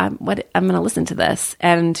was like, I'm going to listen to this.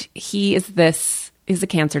 And he's a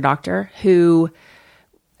cancer doctor who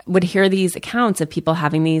would hear these accounts of people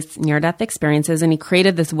having these near-death experiences. And he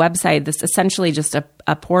created this website, this essentially just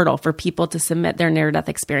a portal for people to submit their near-death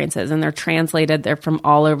experiences. And they're translated. They're from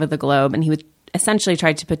all over the globe. And he would essentially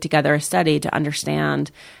try to put together a study to understand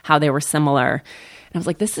how they were similar. And I was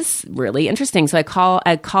like, this is really interesting. So I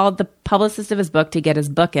called the publicist of his book to get his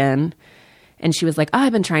book in. And she was like,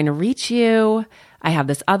 I've been trying to reach you. I have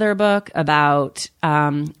this other book about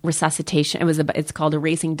resuscitation. It's called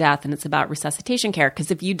Erasing Death, and it's about resuscitation care.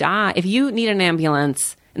 Because if you need an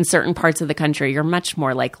ambulance in certain parts of the country, you're much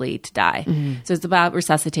more likely to die. So it's about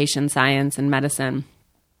resuscitation science and medicine,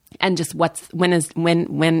 and just when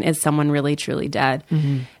is someone really truly dead?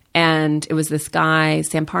 And it was this guy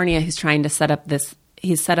Samparnia who's trying to set up this.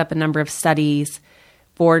 He's set up a number of studies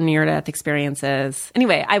for near-death experiences.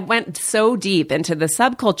 Anyway, I went so deep into the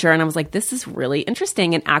subculture, and I was like, this is really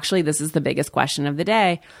interesting. And actually, this is the biggest question of the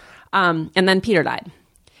day. And then Peter died.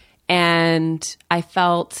 And I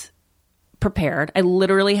felt prepared. I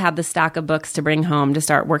literally had the stack of books to bring home to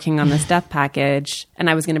start working on this death package. And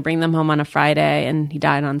I was going to bring them home on a Friday, and he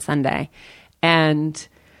died on Sunday. And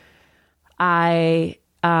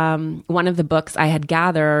one of the books I had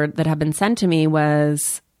gathered that had been sent to me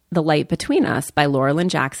was The Light Between Us by Laura Lynn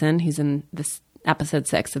Jackson, who's in this episode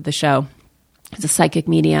 6 of the show. She's a psychic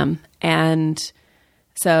medium. And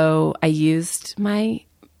so I used my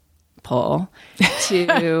pull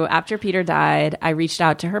to, after Peter died, I reached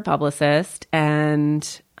out to her publicist,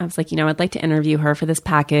 and I was like, I'd like to interview her for this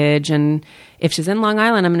package. And if she's in Long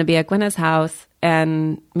Island, I'm going to be at Gwyneth's house,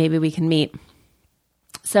 and maybe we can meet.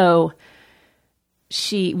 So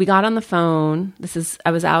we got on the phone.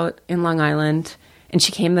 I was out in Long Island. And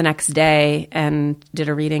she came the next day and did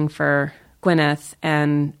a reading for Gwyneth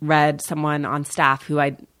and read someone on staff who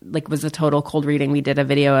was a total cold reading. We did a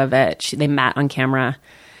video of it. They met on camera.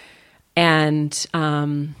 And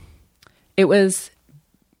it was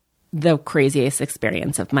the craziest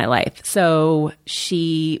experience of my life. So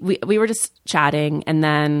we were just chatting, and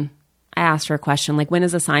then I asked her a question, like, when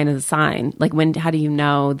is a sign a sign? Like, how do you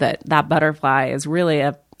know that butterfly is really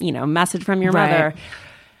a message from your mother?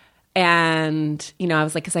 And, I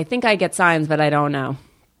was like, because I think I get signs, but I don't know.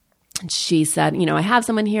 And she said, I have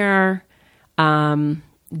someone here. Do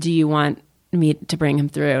you want me to bring him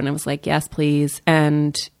through? And I was like, yes, please.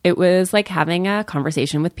 And it was like having a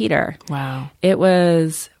conversation with Peter. Wow. It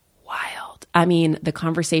was wild. I mean, the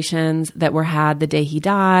conversations that were had the day he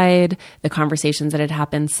died, the conversations that had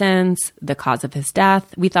happened since, the cause of his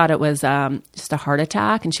death. We thought it was just a heart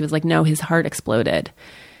attack. And she was like, no, his heart exploded.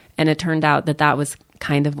 And it turned out that was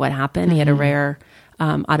kind of what happened. He had a rare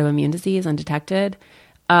autoimmune disease, undetected.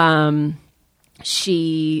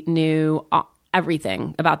 She knew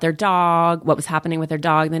everything about their dog, what was happening with their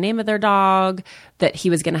dog, the name of their dog, that he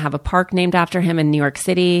was going to have a park named after him in New York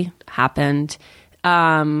City, happened.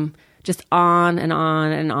 just on and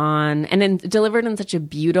on and on, and then delivered in such a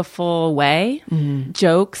beautiful way.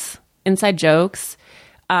 Jokes, inside jokes.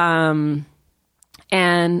 And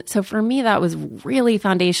so for me, that was really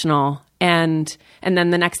foundational. And then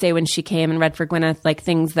the next day when she came and read for Gwyneth, like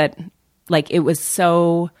things that, like, it was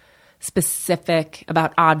so specific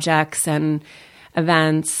about objects and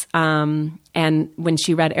events. And when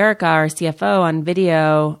she read Erica, our CFO, on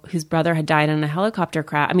video, whose brother had died in a helicopter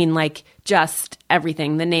crash, I mean, like, just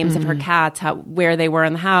everything, the names of her cats, where they were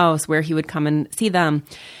in the house, where he would come and see them.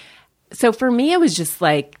 So for me, it was just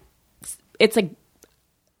like, it's like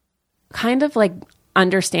kind of like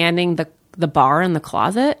understanding the bar in the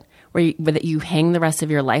closet where you hang the rest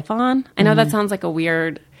of your life on. I know that sounds like a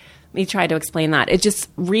weird, let me try to explain that. It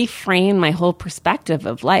just reframed my whole perspective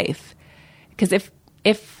of life. Because if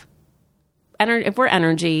we're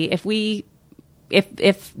energy, if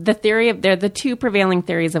the theory of the two prevailing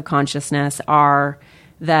theories of consciousness are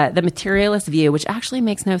the materialist view, which actually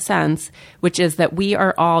makes no sense, which is that we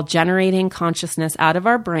are all generating consciousness out of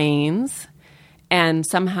our brains and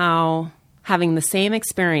somehow having the same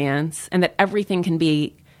experience, and that everything can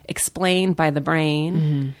be explained by the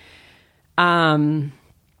brain.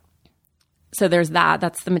 So there's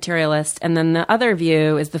that's the materialist. And then the other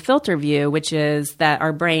view is the filter view, which is that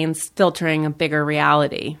our brain's filtering a bigger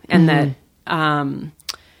reality, and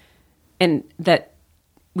that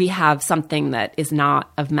we have something that is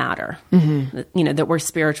not of matter, that we're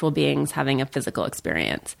spiritual beings having a physical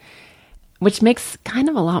experience, which makes kind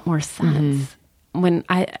of a lot more sense. When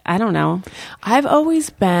I don't know. I've always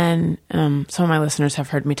been, some of my listeners have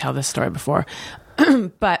heard me tell this story before,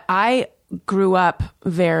 but I grew up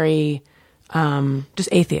very... just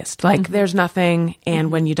atheist. Like, there's nothing,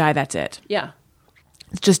 and when you die, that's it. Yeah.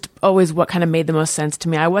 It's just always what kind of made the most sense to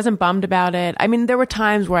me. I wasn't bummed about it. I mean, there were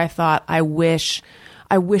times where I thought, I wish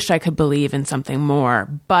I could believe in something more,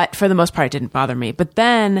 but for the most part, it didn't bother me. But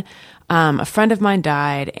then a friend of mine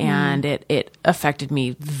died, and it affected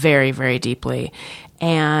me very, very deeply.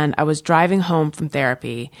 And I was driving home from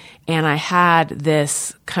therapy, and I had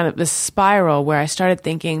this spiral where I started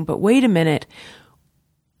thinking, but wait a minute,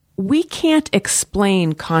 we can't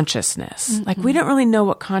explain consciousness. Like, we don't really know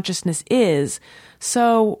what consciousness is.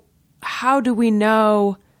 So how do we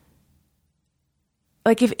know,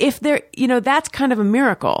 like, if there, that's kind of a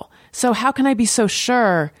miracle. So how can I be so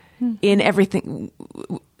sure in everything?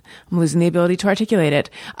 I'm losing the ability to articulate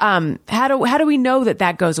it. How do we know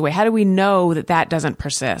that goes away? How do we know that doesn't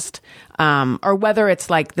persist? Or whether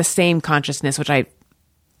it's like the same consciousness, which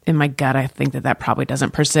in my gut, I think that probably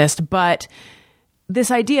doesn't persist, but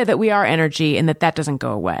this idea that we are energy and that doesn't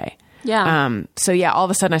go away. Yeah. So yeah, all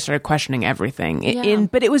of a sudden I started questioning everything.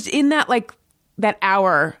 But it was in that, like, that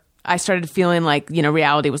hour I started feeling like,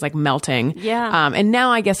 reality was like melting. Yeah. And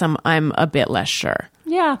now I guess I'm a bit less sure.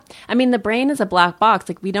 Yeah. I mean, the brain is a black box.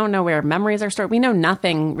 Like, we don't know where memories are stored. We know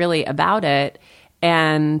nothing really about it.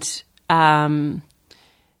 And but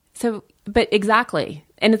exactly.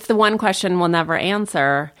 And it's the one question we'll never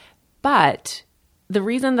answer. But the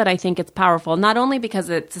reason that I think it's powerful, not only because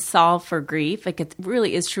it's a solve for grief, like, it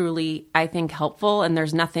really is truly, I think, helpful, and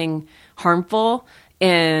there's nothing harmful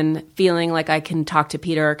in feeling like I can talk to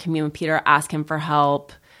Peter, commune with Peter, ask him for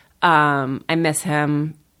help. I miss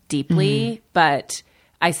him deeply, but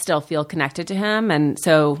I still feel connected to him. And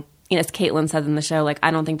so, as Caitlin says in the show, like,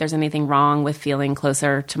 I don't think there's anything wrong with feeling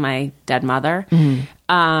closer to my dead mother.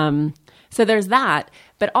 So there's that.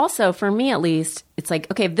 But also, for me at least, it's like,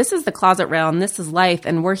 okay, this is the closet realm, this is life,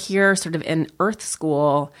 and we're here sort of in Earth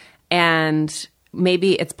School, and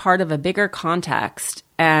maybe it's part of a bigger context,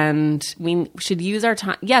 and we should use our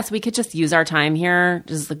time. Yes, we could just use our time here,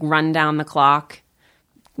 just like run down the clock,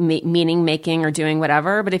 meaning making or doing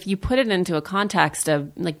whatever. But if you put it into a context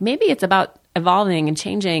of, like, maybe it's about evolving and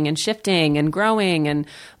changing and shifting and growing and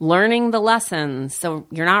learning the lessons, so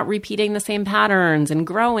you're not repeating the same patterns, and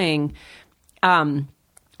growing,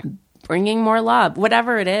 bringing more love,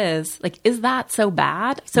 whatever it is, like, is that so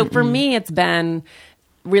bad? So for me, it's been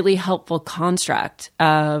really helpful construct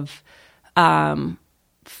of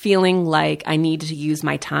feeling like I need to use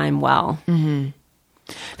my time well.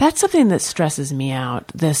 That's something that stresses me out.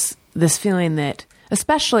 This feeling that,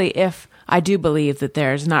 especially if I do believe that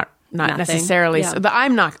there's not necessarily, Yeah. but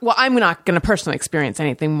I'm not going to personally experience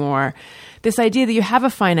anything more. This idea that you have a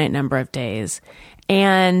finite number of days,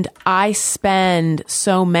 and I spend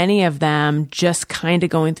so many of them just kind of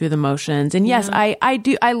going through the motions. And yes, I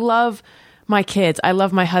do. I love my kids. I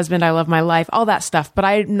love my husband. I love my life, all that stuff. But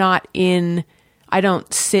I'm not in I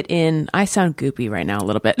don't sit in, I sound goopy right now a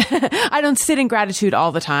little bit. I don't sit in gratitude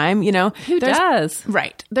all the time, you know? Who does?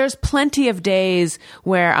 Right. There's plenty of days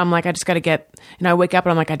where I'm like, I just got to get, you know, I wake up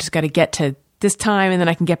and I'm like, I just got to get to this time and then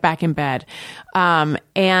I can get back in bed.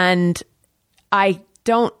 And I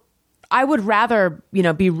would rather, you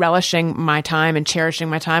know, be relishing my time and cherishing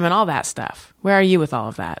my time and all that stuff. Where are you with all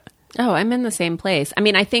of that? Oh, I'm in the same place. I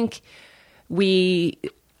mean, I think we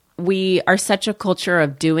are such a culture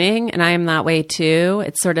of doing, and I am that way too.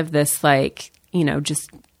 It's sort of this like, you know, just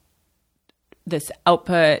this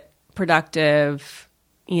output, productive,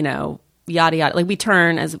 you know, yada yada. Like we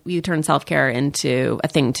turn self-care into a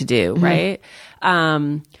thing to do, right?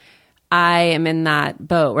 I am in that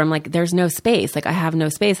boat where I'm like, there's no space. Like I have no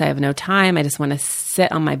space. I have no time. I just want to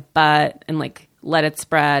sit on my butt and like let it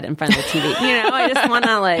spread in front of the TV. You know, I just want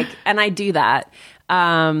to like, and I do that.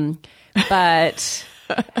 And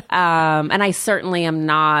I certainly am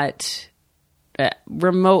not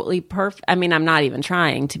remotely perfect. I mean, I'm not even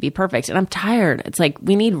trying to be perfect, and I'm tired. It's like,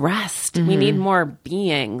 we need rest. We need more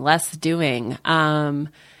being, less doing. And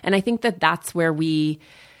I think that's where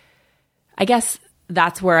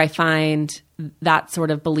that's where I find that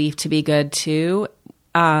sort of belief to be good too,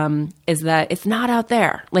 is that it's not out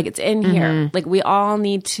there. Like it's in here. Like we all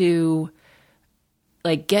need to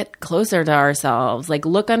like get closer to ourselves, like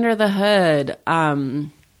look under the hood.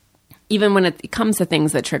 Even when it comes to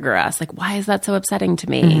things that trigger us, like, why is that so upsetting to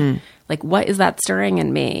me? Like, what is that stirring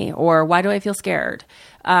in me? Or why do I feel scared?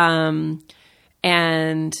 And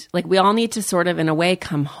like, we all need to sort of, in a way,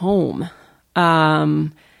 come home,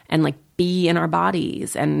 and like be in our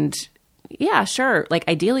bodies and yeah, sure. Like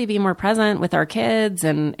ideally be more present with our kids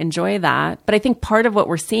and enjoy that. But I think part of what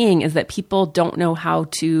we're seeing is that people don't know how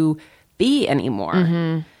to be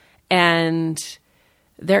anymore. And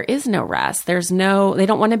there is no rest. They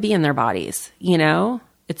don't want to be in their bodies, you know?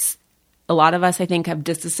 It's a lot of us, I think, have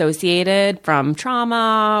disassociated from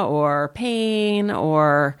trauma or pain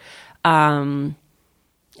or, I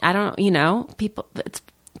don't, you know, people, it's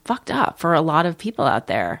fucked up for a lot of people out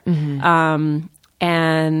there. And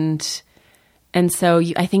so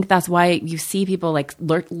I think that's why you see people like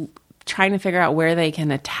trying to figure out where they can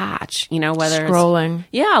attach, you know, whether scrolling.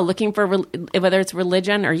 Looking for whether it's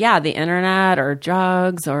religion or the internet or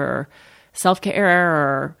drugs or self-care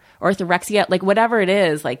or orthorexia, like whatever it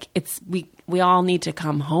is, like we all need to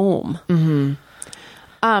come home.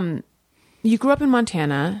 You grew up in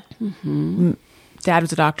Montana. Dad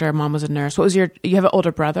was a doctor, mom was a nurse. You have an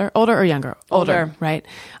older brother? Older or younger? Older. Right.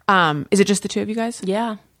 Is it just the two of you guys?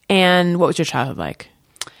 Yeah. And what was your childhood like?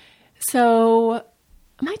 So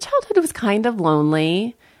my childhood was kind of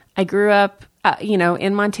lonely. I grew up,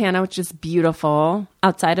 in Montana, which is beautiful,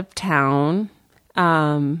 outside of town.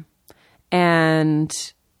 And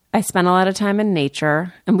I spent a lot of time in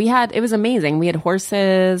nature. And it was amazing. We had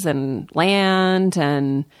horses and land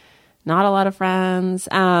and not a lot of friends.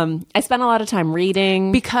 I spent a lot of time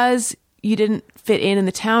reading. Because you didn't fit in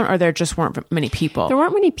the town, or there just weren't many people? There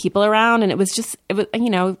weren't many people around, and it was, I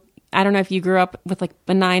don't know if you grew up with like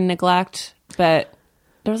benign neglect, but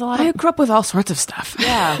there was a lot I grew up with all sorts of stuff.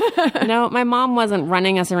 Yeah. My mom wasn't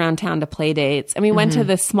running us around town to play dates. And we went to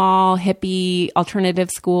this small hippie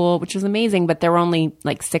alternative school, which was amazing, but there were only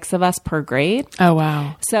like 6 of us per grade. Oh,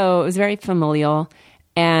 wow. So it was very familial.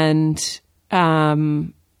 And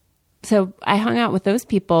so I hung out with those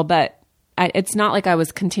people, but it's not like I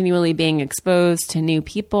was continually being exposed to new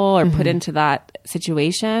people or put into that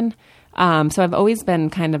situation. So I've always been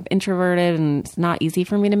kind of introverted, and it's not easy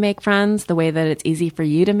for me to make friends the way that it's easy for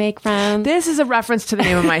you to make friends. This is a reference to the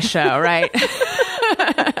name of my show, right?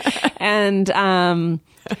 And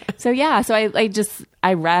so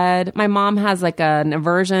I read. My mom has like an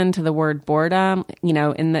aversion to the word boredom,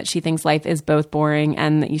 in that she thinks life is both boring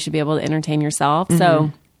and that you should be able to entertain yourself.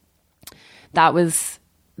 So that was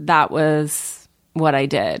what I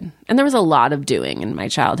did. And there was a lot of doing in my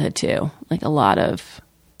childhood too, like a lot of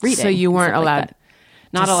reading. So you weren't allowed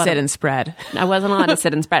to sit and spread. I wasn't allowed to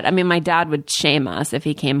sit and spread. I mean, my dad would shame us if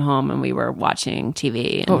he came home and we were watching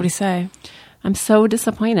TV. What would he say? I'm so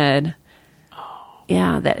disappointed.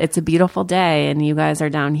 Yeah, that it's a beautiful day and you guys are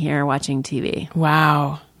down here watching TV.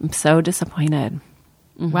 Wow. I'm so disappointed.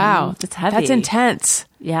 Wow. It's heavy. That's intense.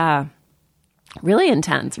 Yeah. Really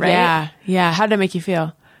intense, right? Yeah. How did it make you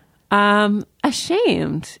feel?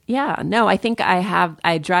 Ashamed. Yeah. No, I think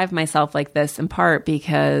I drive myself like this in part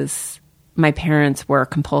because my parents were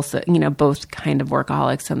compulsive, both kind of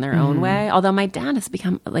workaholics in their own way. Although my dad has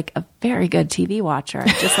become like a very good TV watcher,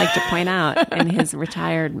 I'd just like to point out, in his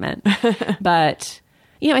retirement. But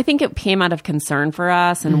I think it came out of concern for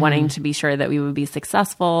us and wanting to be sure that we would be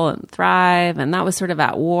successful and thrive. And that was sort of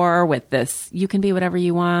at war with this, you can be whatever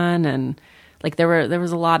you want. And like there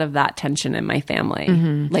was a lot of that tension in my family.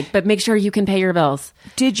 Like, but make sure you can pay your bills.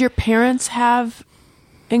 Did your parents have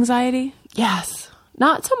anxiety? Yes.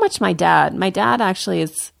 Not so much my dad. My dad actually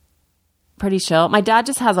is pretty chill. My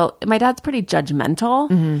dad's pretty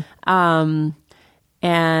judgmental.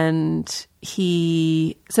 And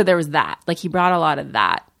so there was that. Like he brought a lot of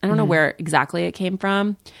that. I don't know where exactly it came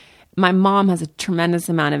from. My mom has a tremendous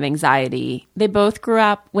amount of anxiety. They both grew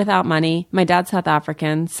up without money. My dad's South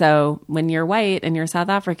African. So when you're white and you're South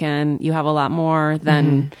African, you have a lot more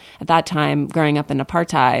than at that time growing up in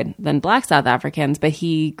apartheid than black South Africans. But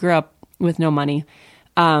he grew up with no money.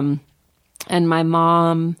 And my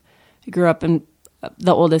mom grew up in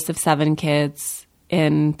the oldest of 7 kids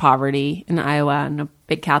in poverty in Iowa and a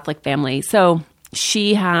big Catholic family. So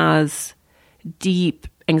she has deep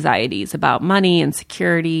anxieties about money and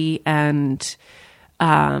security and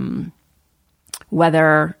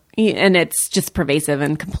whether, and it's just pervasive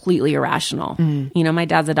and completely irrational. My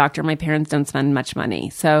dad's a doctor. My parents don't spend much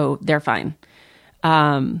money, so they're fine.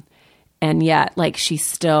 And yet, like,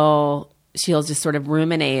 she'll just sort of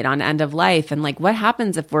ruminate on end of life and like, what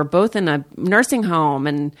happens if we're both in a nursing home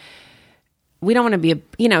and we don't want to be,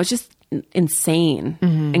 it's just insane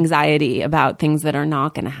anxiety about things that are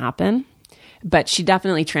not going to happen. But she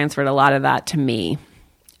definitely transferred a lot of that to me.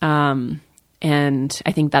 And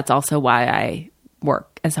I think that's also why I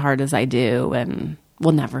work as hard as I do and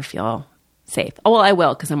will never feel safe. Oh, well, I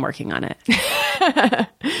will because I'm working on it.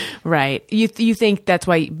 Right. You think that's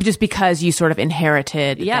why, just because you sort of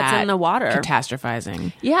inherited it's in the water.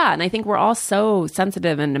 Catastrophizing. Yeah. And I think we're all so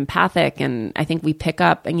sensitive and empathic. And I think we pick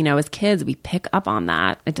up, and, as kids, we pick up on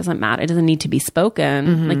that. It doesn't matter. It doesn't need to be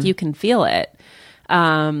spoken. Like you can feel it.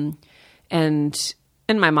 And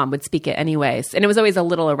my mom would speak it anyways. And it was always a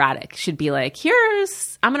little erratic. She'd be like,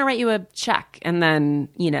 I'm going to write you a check. And then,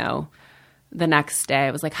 the next day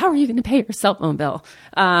I was like, how are you going to pay your cell phone bill?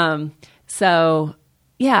 So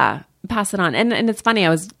yeah, pass it on. And it's funny. I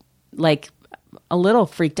was like a little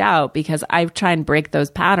freaked out because I try and break those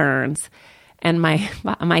patterns. And my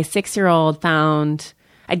 6-year-old found,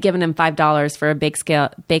 I'd given him $5 for a bake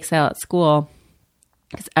sale at school,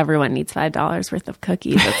 because everyone needs $5 worth of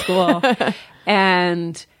cookies at school.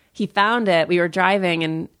 And he found it. We were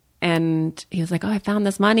driving and he was like, oh, I found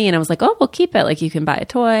this money. And I was like, oh, we'll keep it. Like you can buy a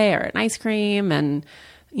toy or an ice cream and,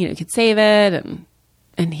 you could save it.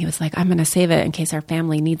 And he was like, I'm going to save it in case our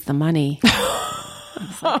family needs the money. I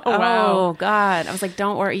was like, oh, God. I was like,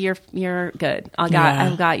 don't worry. You're good.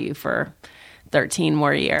 I've got you for 13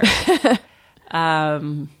 more years.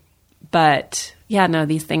 But yeah, no,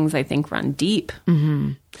 these things I think run deep.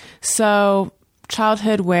 So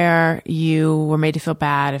childhood where you were made to feel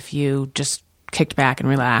bad if you just kicked back and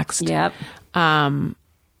relaxed. Yep.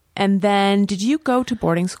 And then did you go to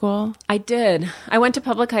boarding school? I did. I went to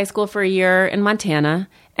public high school for a year in Montana,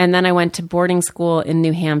 and then I went to boarding school in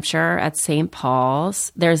New Hampshire at St.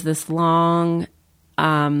 Paul's. There's this long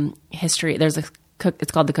history.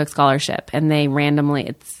 It's called the Cook Scholarship, and they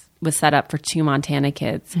randomly, was set up for 2 Montana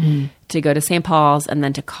kids to go to St. Paul's and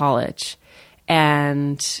then to college.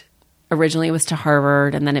 And originally it was to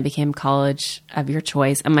Harvard, and then it became college of your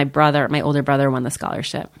choice. And my older brother won the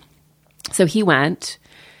scholarship. So he went,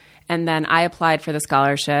 and then I applied for the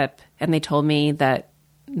scholarship, and they told me that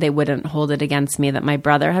they wouldn't hold it against me, that my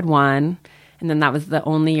brother had won. And then that was the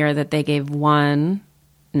only year that they gave one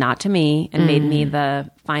not to me and made me the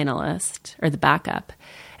finalist or the backup.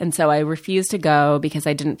 And so I refused to go because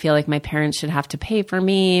I didn't feel like my parents should have to pay for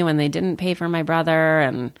me when they didn't pay for my brother.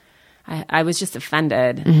 And I was just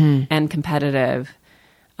offended and competitive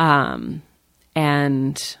and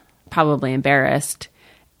probably embarrassed.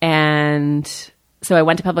 And so I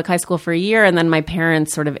went to public high school for a year, and then my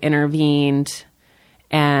parents sort of intervened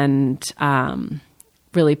and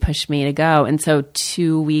really pushed me to go. And so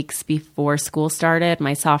 2 weeks before school started,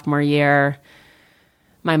 my sophomore year,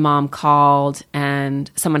 my mom called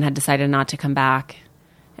and someone had decided not to come back.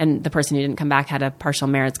 And the person who didn't come back had a partial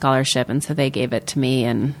merit scholarship. And so they gave it to me,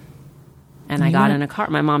 and I got in a car.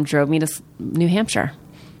 My mom drove me to New Hampshire.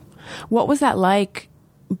 What was that like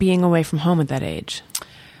being away from home at that age?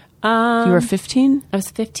 You were 15? I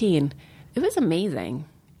was 15. It was amazing.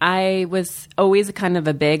 I was always kind of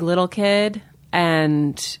a big little kid.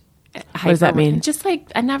 And what does that mean? Just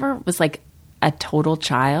like, I never was like a total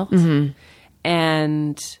child.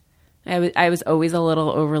 And I was always a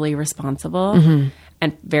little overly responsible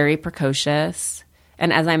and very precocious.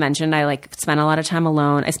 And as I mentioned, I like spent a lot of time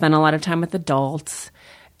alone. I spent a lot of time with adults.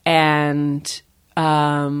 And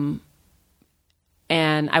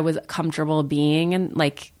and I was comfortable being in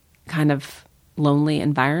like kind of lonely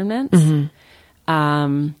environments.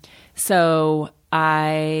 So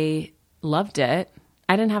I loved it.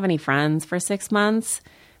 I didn't have any friends for 6 months,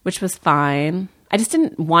 which was fine. I just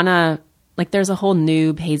didn't want to, like, there's a whole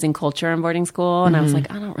noob hazing culture in boarding school. And I was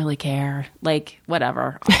like, I don't really care. Like,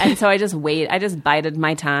 whatever. And so I just bided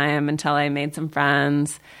my time until I made some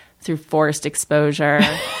friends through forced exposure.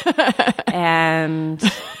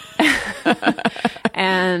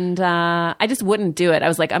 and I just wouldn't do it. I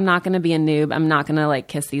was like, I'm not going to be a noob. I'm not going to like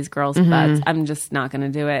kiss these girls' butts. I'm just not going to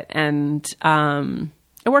do it. And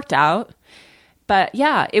it worked out. But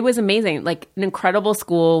yeah, it was amazing. Like an incredible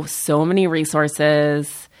school, so many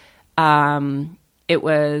resources. I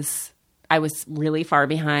was really far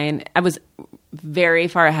behind. I was very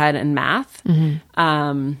far ahead in math.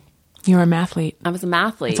 You're a mathlete. I was a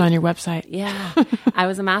mathlete. It's on your website. Yeah. I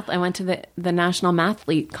was a mathlete. I went to the National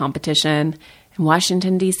Mathlete competition in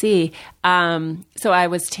Washington, D.C. So I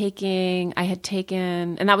had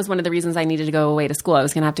taken, and that was one of the reasons I needed to go away to school. I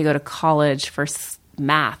was going to have to go to college for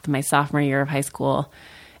math my sophomore year of high school.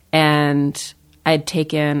 And I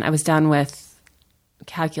was done with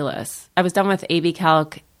calculus. I was done with AB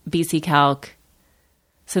Calc, BC Calc.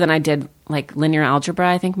 So then I did like linear algebra,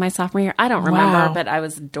 I think, my sophomore year. I don't remember, Wow. but I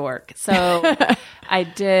was a dork. So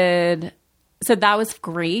so that was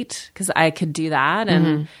great because I could do that.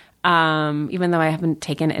 And even though I haven't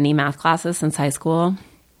taken any math classes since high school,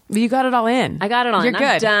 You got it all in. I got it on. You're good.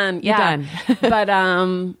 I'm done. You're Yeah. done. But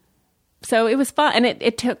so it was fun, and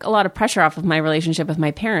it took a lot of pressure off of my relationship with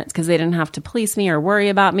my parents because they didn't have to police me or worry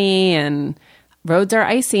about me. And roads are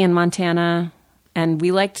icy in Montana, and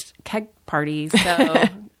we liked keg parties. So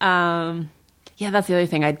yeah, that's the other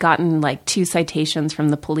thing. I'd gotten like 2 citations from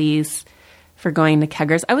the police for going to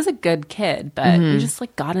keggers. I was a good kid, but we just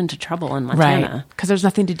like got into trouble in Montana. Right. Because there's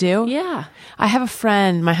nothing to do. Yeah. I have a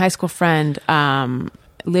friend, my high school friend,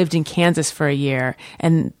 lived in Kansas for a year,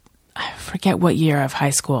 and I forget what year of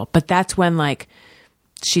high school, but that's when like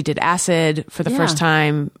she did acid for the Yeah. first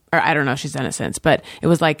time, or I don't know if she's done it since, but it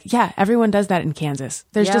was like, yeah, everyone does that in Kansas.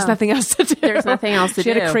 There's Yeah. just nothing else to do. There's nothing else to She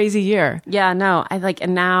had do. a crazy year. Yeah, no, I like,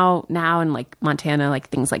 and now in like Montana, like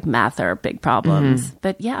things like meth are big problems.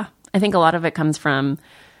 But yeah, I think a lot of it comes from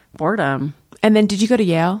boredom. And then did you go to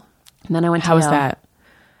Yale? And then I went How to was Yale.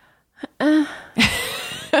 that?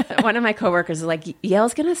 One of my coworkers is like,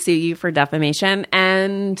 Yale's going to sue you for defamation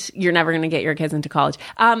and you're never going to get your kids into college.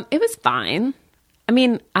 It was fine. I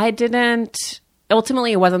mean,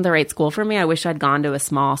 ultimately it wasn't the right school for me. I wish I'd gone to a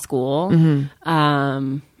small school.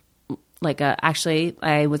 Actually,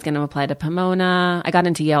 I was going to apply to Pomona. I got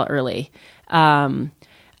into Yale early. I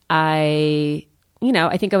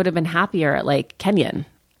think I would have been happier at like Kenyon.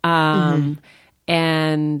 And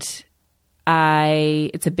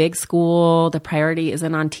it's a big school. The priority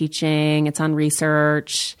isn't on teaching, it's on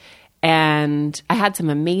research. And I had some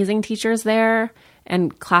amazing teachers there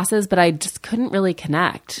and classes, but I just couldn't really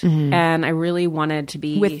connect. And I really wanted to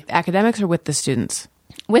be With academics or with the students?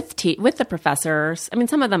 with the professors. I mean,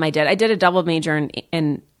 some of them I did. I did a double major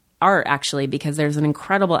in art, actually, because there's an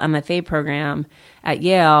incredible MFA program at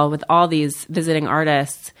Yale with all these visiting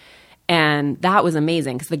artists. And that was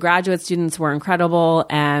amazing because the graduate students were incredible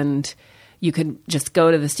and you could just go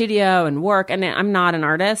to the studio and work. And I'm not an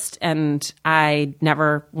artist and I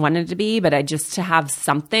never wanted to be, but to have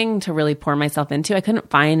something to really pour myself into. I couldn't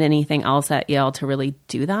find anything else at Yale to really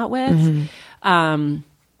do that with. And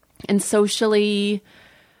socially,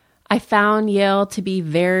 I found Yale to be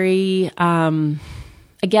very, again,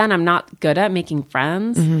 I'm not good at making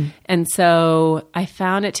friends. And so I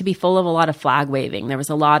found it to be full of a lot of flag waving. There was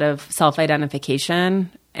a lot of self-identification.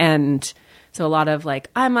 And so a lot of like,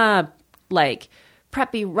 I'm a like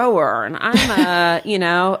preppy rower and I'm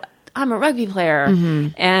I'm a rugby player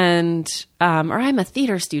and, or I'm a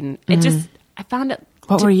theater student. I found it.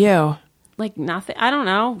 What were you? Like nothing. I don't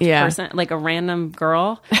know. Yeah. Person, like a random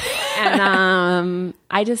girl. And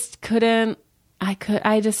I just couldn't.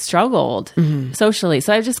 I just struggled socially.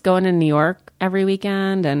 So I was just going to New York every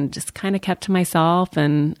weekend and just kind of kept to myself.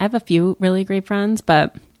 And I have a few really great friends,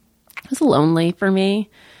 but it was lonely for me.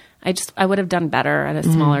 I would have done better at a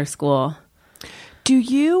smaller school. Do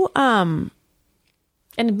you, And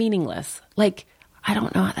meaningless. Like, I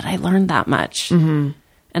don't know that I learned that much. And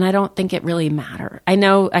I don't think it really mattered. I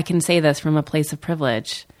know I can say this from a place of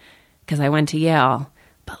privilege because I went to Yale,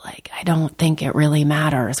 but like, I don't think it really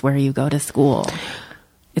matters where you go to school.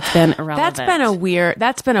 It's been irrelevant.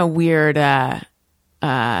 that's been a weird,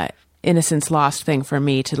 innocence lost thing for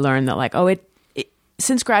me to learn that like,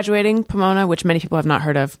 since graduating Pomona, which many people have not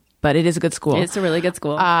heard of, but it is a good school. It's a really good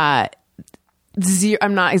school.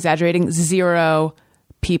 I'm not exaggerating. 0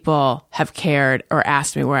 people have cared or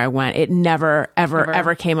asked me where I went. It never,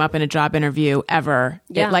 ever came up in a job interview ever.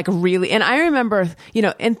 Yeah. It like really, and I remember,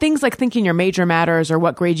 and things like thinking your major matters or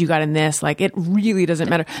what grade you got in this, like it really doesn't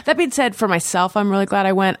matter. That being said, for myself, I'm really glad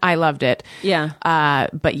I went. I loved it. Yeah.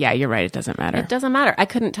 But yeah, you're right. It doesn't matter. It doesn't matter. I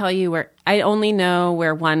couldn't tell you where. I only know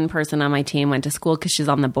where one person on my team went to school because she's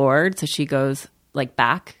on the board. So she goes like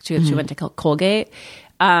back. She went to Colgate.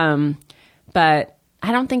 But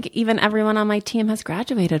I don't think even everyone on my team has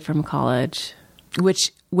graduated from college.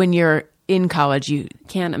 Which when you're in college, you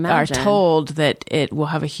Can't imagine. are told that it will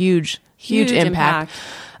have a huge impact.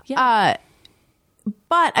 Yeah.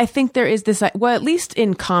 But I think there is this, well, at least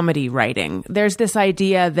in comedy writing, there's this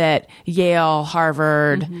idea that Yale,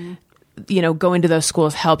 Harvard, going to those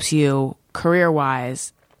schools helps you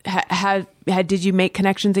career-wise. Did you make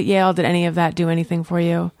connections at Yale? Did any of that do anything for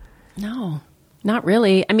you? No, not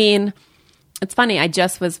really. I mean, it's funny. I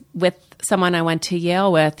just was with someone I went to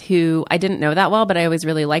Yale with who I didn't know that well, but I always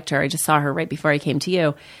really liked her. I just saw her right before I came to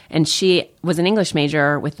you. And she was an English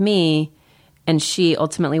major with me. And she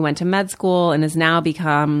ultimately went to med school and has now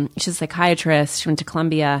she's a psychiatrist. She went to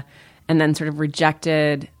Columbia and then sort of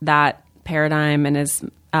rejected that paradigm and is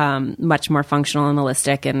much more functional and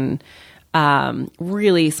holistic and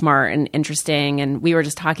really smart and interesting. And we were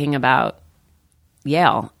just talking about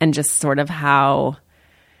Yale and just sort of how,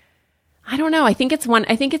 I don't know. I think it's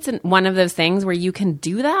one of those things where you can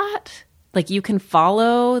do that. Like you can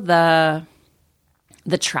follow the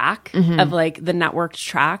track of like the networked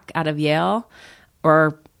track out of Yale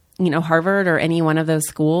or, Harvard or any one of those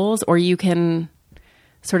schools, or you can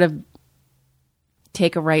sort of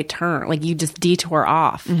take a right turn. Like you just detour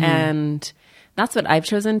off. And that's what I've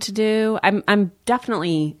chosen to do. I'm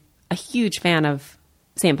definitely a huge fan of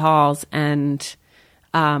St. Paul's and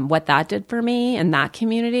what that did for me and that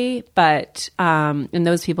community. But, and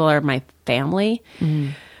those people are my family.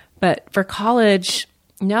 But for college,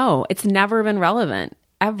 no, it's never been relevant,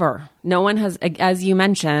 ever. No one has, as you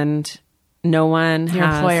mentioned, no one Your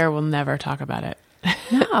has. employer will never talk about it.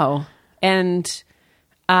 No. And,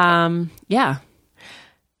 yeah.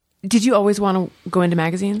 Did you always want to go into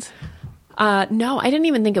magazines? No, I didn't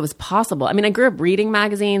even think it was possible. I mean, I grew up reading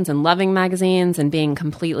magazines and loving magazines and being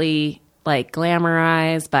completely like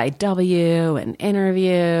glamorized by W and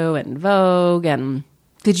Interview and Vogue and...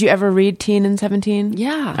 Did you ever read Teen and 17?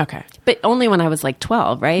 Yeah. Okay. But only when I was like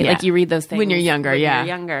 12, right? Yeah. Like you read those things. When you're younger, when yeah. You're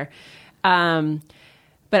younger.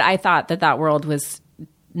 But I thought that world was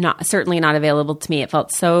certainly not available to me. It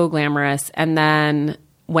felt so glamorous. And then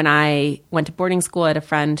when I went to boarding school, I had a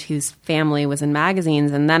friend whose family was in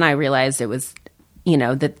magazines. And then I realized it was,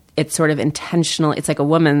 that it's sort of intentional. It's like a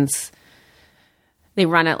woman's, they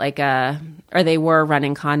run it like they were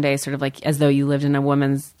running Condé sort of like as though you lived in a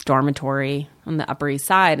woman's dormitory on the Upper East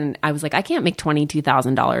Side. And I was like, I can't make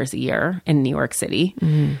 $22,000 a year in New York City.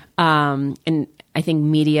 And I think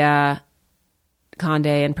media,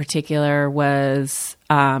 Condé in particular, was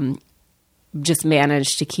just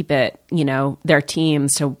managed to keep it, their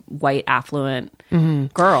teams to white affluent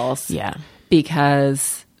girls. Yeah.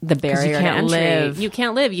 Because the barrier to can't entry, live you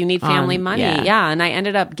can't live. You need family money. yeah. Yeah. And I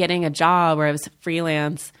ended up getting a job where I was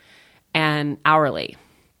freelance and hourly.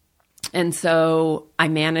 And so I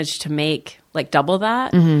managed to make like double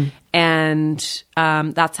that. And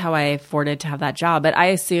that's how I afforded to have that job. But I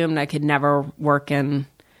assumed I could never work in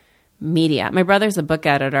media. My brother's a book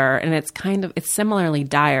editor and it's similarly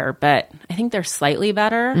dire, but I think they're slightly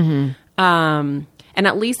better. And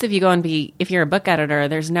at least if you're a book editor,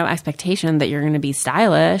 there's no expectation that you're going to be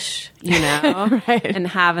stylish, Right. and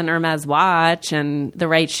have an Hermes watch and the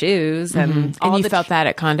right shoes and all. And you felt that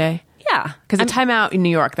at Condé? Yeah. Because at Time Out in New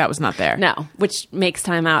York, that was not there. No, which makes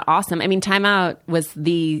Time Out awesome. I mean, Time Out was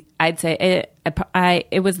I'd say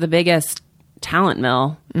it was the biggest talent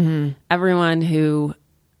mill. Everyone he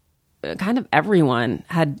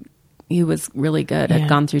was really good had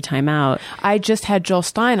gone through Time Out. I just had Joel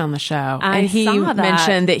Stein on the show. And he saw that.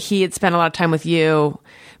 mentioned that he had spent a lot of time with you,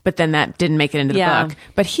 but then that didn't make it into the book.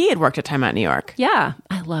 But he had worked at Time Out New York. Yeah.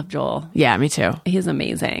 I love Joel. Yeah, me too. He's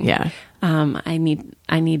amazing. Yeah. I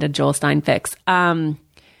need a Joel Stein fix. So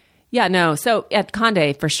at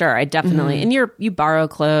Condé for sure, I definitely, and you borrow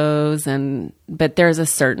clothes but there's a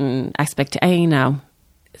certain expectation,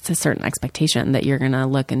 it's a certain expectation that you're going to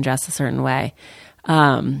look and dress a certain way.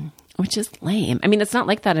 Which is lame. I mean, it's not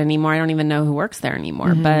like that anymore. I don't even know who works there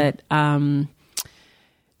anymore. But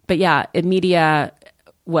yeah, media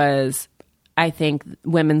was, I think,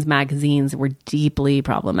 women's magazines were deeply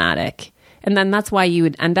problematic. And then that's why you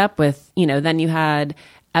would end up with, then you had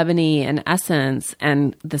Ebony and Essence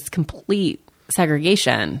and this complete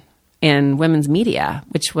segregation in women's media,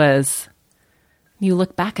 which was, you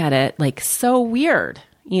look back at it, like so weird,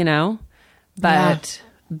 you know? But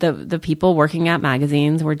the people working at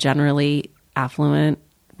magazines were generally affluent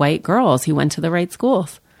white girls who went to the right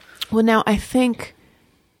schools. Well, now I think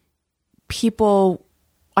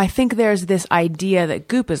there's this idea that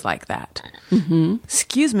Goop is like that. Mm-hmm.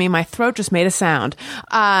 Excuse me, my throat just made a sound.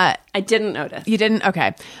 I didn't notice. You didn't?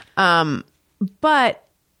 Okay. But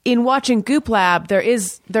in watching Goop Lab, there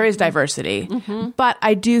is diversity. Mm-hmm. But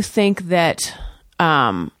I do think that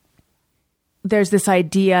there's this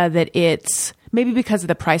idea that it's maybe because of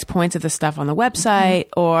the price points of the stuff on the website,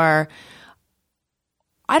 or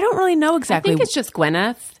I don't really know exactly. I think it's just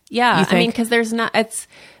Gwyneth. Yeah. You think? I mean, because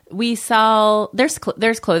we sell, there's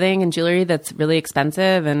clothing and jewelry that's really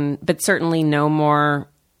expensive, but certainly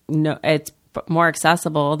it's more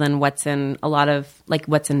accessible than what's in a lot of, like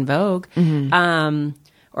what's in Vogue,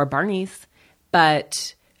 or Barney's.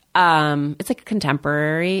 But it's like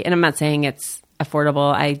contemporary, and I'm not saying it's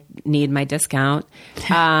affordable. I need my discount.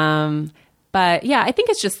 But yeah, I think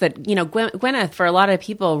it's just that, you know, Gwyneth for a lot of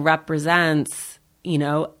people represents, you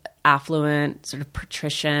know, affluent sort of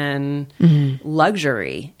patrician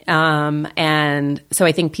luxury. And so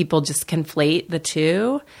I think people just conflate the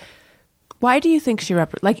two. Why do you think she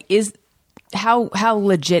how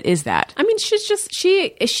legit is that? I mean, she's just,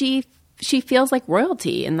 she feels like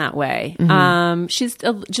royalty in that way. She's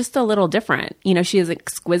just a little different. You know, she has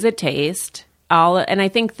exquisite taste. And I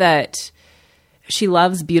think that she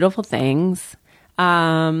loves beautiful things.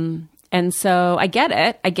 And so I get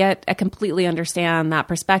it. I completely understand that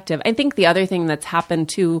perspective. I think the other thing that's happened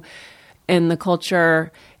too in the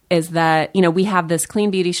culture is that, you know, we have this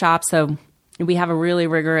clean beauty shop. So we have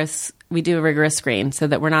we do a rigorous screen so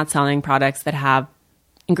that we're not selling products that have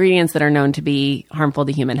ingredients that are known to be harmful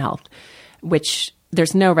to human health, which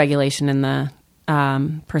there's no regulation in the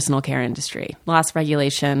personal care industry. The last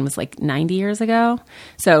regulation was like 90 years ago.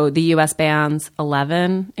 So the US bans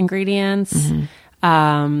 11 ingredients,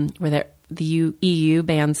 where the EU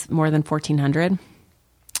bans more than 1,400.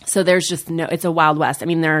 So there's just it's a Wild West. I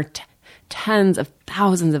mean, there are tens of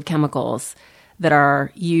thousands of chemicals that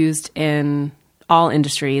are used in all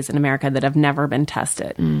industries in America that have never been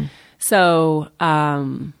tested. So,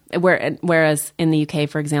 whereas in the UK,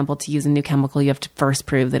 for example, to use a new chemical, you have to first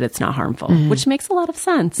prove that it's not harmful, which makes a lot of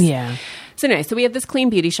sense. Yeah. So anyway, so we have this clean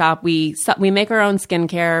beauty shop. We make our own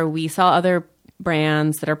skincare. We sell other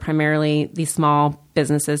brands that are primarily these small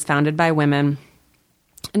businesses founded by women.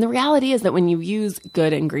 And the reality is that when you use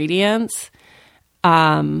good ingredients,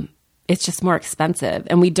 it's just more expensive,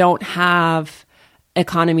 and we don't have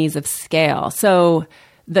economies of scale. So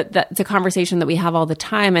that's a conversation that we have all the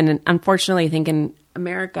time. And unfortunately, I think in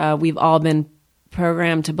America, we've all been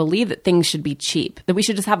programmed to believe that things should be cheap, that we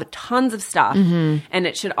should just have tons of stuff and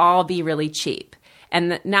it should all be really cheap.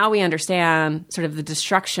 And now we understand sort of the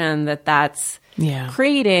destruction that's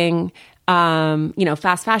creating, you know,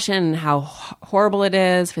 fast fashion, how horrible it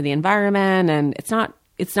is for the environment. And it's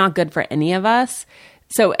not good for any of us.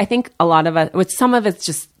 So I think a lot of us, with some of it's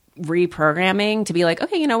just reprogramming to be like,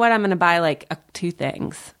 okay, you know what? I'm going to buy like 2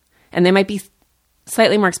 things, and they might be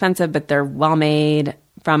slightly more expensive, but they're well made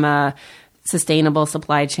from a sustainable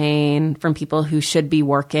supply chain from people who should be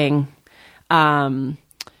working,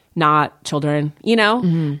 not children, you know?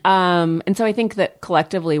 And so I think that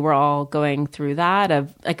collectively we're all going through that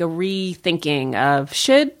of like a rethinking of,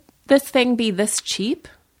 should this thing be this cheap,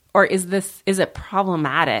 or is it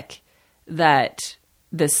problematic that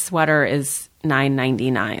this sweater is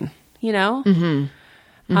 $9.99, you know?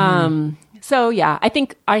 So yeah, I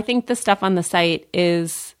think the stuff on the site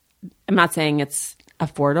is, I'm not saying it's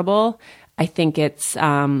affordable. I think it's,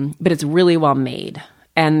 but it's really well made.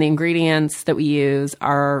 And the ingredients that we use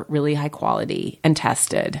are really high quality and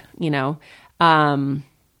tested, you know? And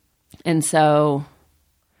so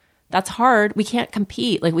that's hard. We can't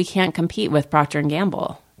compete. Like, we can't compete with Procter &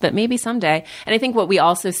 Gamble, but maybe someday. And I think what we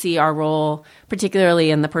also see our role, particularly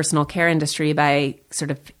in the personal care industry, by sort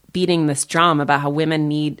of beating this drum about how women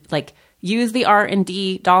need, like, use the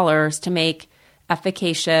R&D dollars to make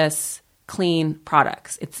efficacious, clean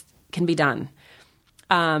products. It can be done.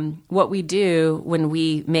 What we do when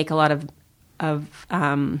we make a lot of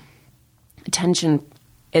attention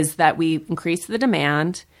is that we increase the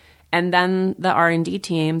demand, and then the R&D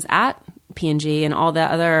teams at P&G and all the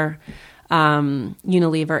other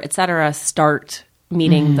Unilever, et cetera, start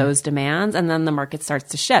meeting those demands, and then the market starts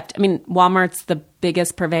to shift. I mean, Walmart's the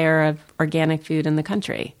biggest purveyor of organic food in the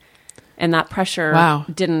country, and that pressure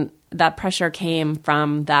that pressure came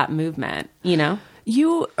from that movement, you know?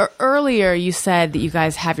 Earlier you said that you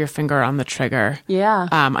guys have your finger on the trigger. Yeah.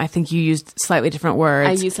 I think you used slightly different words.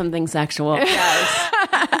 I use something sexual. Yes.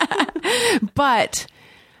 But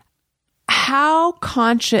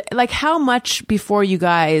how much before you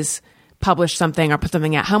guys publish something or put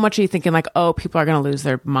something out, how much are you thinking like, oh, people are going to lose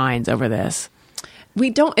their minds over this?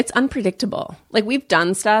 It's unpredictable. Like, we've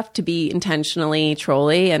done stuff to be intentionally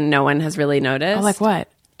trolly and no one has really noticed. Oh, like what?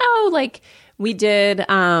 Oh, like we did,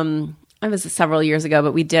 it was several years ago,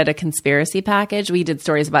 but we did a conspiracy package. We did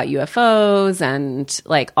stories about UFOs and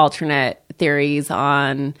like alternate theories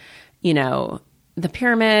on, the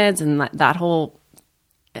pyramids and that whole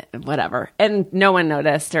whatever. And no one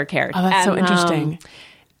noticed or cared. Oh, that's so interesting.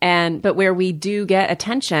 But where we do get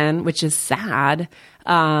attention, which is sad,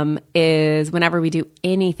 is whenever we do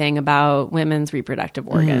anything about women's reproductive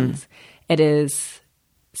organs. It is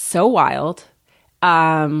so wild,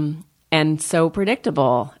 and so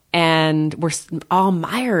predictable. And we're all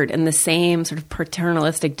mired in the same sort of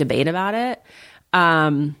paternalistic debate about it.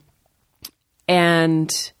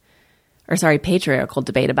 Patriarchal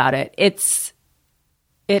debate about it.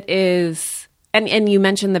 It is, and you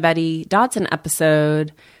mentioned the Betty Dodson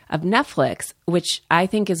episode of Netflix, which I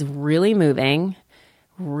think is really moving,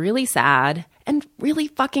 really sad, and really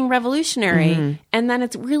fucking revolutionary. And then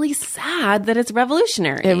it's really sad that it's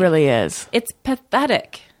revolutionary. It really is. It's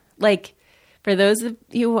pathetic. Like, for those of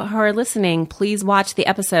you who are listening, please watch the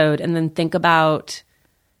episode and then think about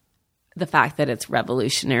the fact that it's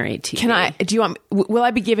revolutionary to you. Will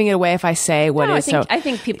I be giving it away if I say what No, is? I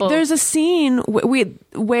think people. There's a scene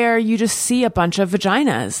where you just see a bunch of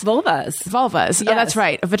vaginas. Vulvas. Yes. Oh, that's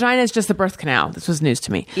right. A vagina is just the birth canal. This was news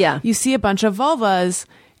to me. Yeah. You see a bunch of vulvas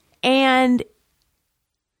and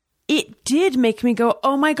it did make me go,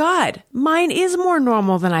 oh my God, mine is more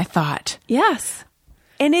normal than I thought. Yes.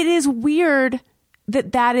 And it is weird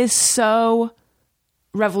that is so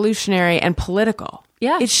revolutionary and political.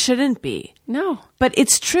 Yeah. It shouldn't be. No. But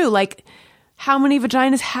it's true. Like, how many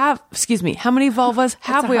vulvas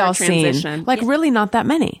have we all transition. seen? Like, really not that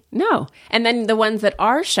many. No. And then the ones that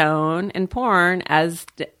are shown in porn, as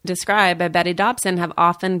described by Betty Dodson, have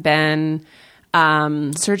often been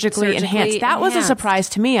surgically enhanced. That was a surprise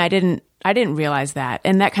to me. I didn't realize that.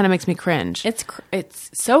 And that kind of makes me cringe. It's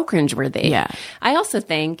so cringeworthy. Yeah. I also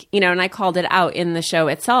think, and I called it out in the show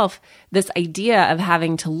itself, this idea of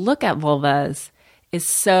having to look at vulvas is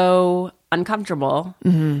so uncomfortable.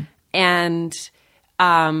 And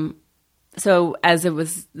so as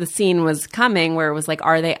the scene was coming where it was like,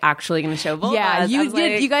 are they actually going to show vulvas? Yeah,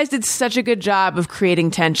 you guys did such a good job of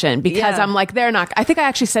creating tension because I'm like, they're not. I think I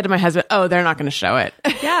actually said to my husband, oh, they're not going to show it.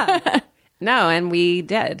 Yeah. No, and we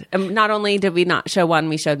did. Not only did we not show one,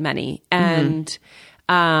 we showed many. And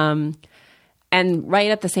right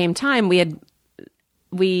at the same time, we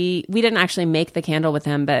didn't actually make the candle with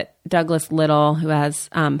him, but Douglas Little, who has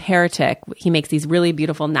Heretic, he makes these really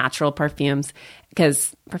beautiful natural perfumes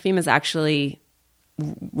because perfume is actually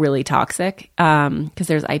really toxic because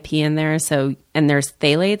there's IP in there. So, and there's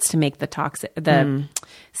phthalates to make the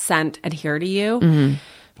scent adhere to you,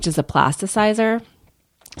 which is a plasticizer.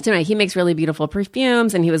 So anyway, he makes really beautiful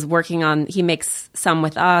perfumes and he makes some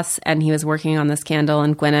with us and he was working on this candle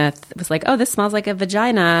and Gwyneth was like, oh, this smells like a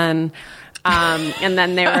vagina. And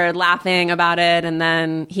then they were laughing about it. And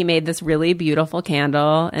then he made this really beautiful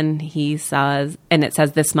candle and it says,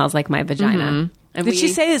 this smells like my vagina. And Did she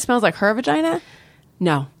say it smells like her vagina?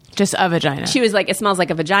 No. Just a vagina. She was like, it smells like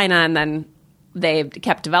a vagina. And then they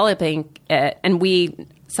kept developing it and we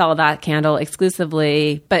sell that candle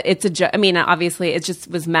exclusively, but it's obviously it just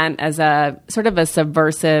was meant as a sort of a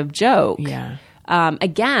subversive joke. Yeah.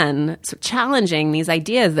 Again, so challenging these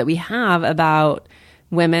ideas that we have about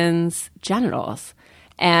women's genitals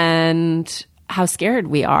and how scared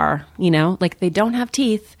we are, like they don't have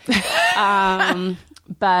teeth. But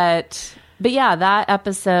yeah, that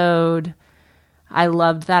episode, I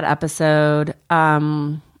loved that episode.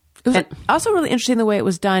 It was also really interesting the way it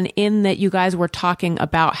was done in that you guys were talking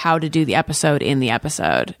about how to do the episode in the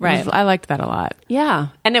episode. Right. I liked that a lot. Yeah.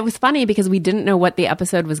 And it was funny because we didn't know what the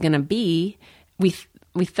episode was going to be. We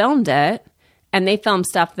filmed it and they filmed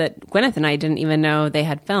stuff that Gwyneth and I didn't even know they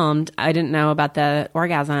had filmed. I didn't know about the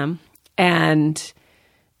orgasm. And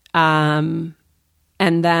then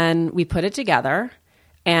we put it together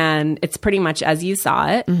and it's pretty much as you saw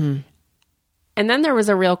it. And then there was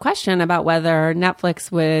a real question about whether Netflix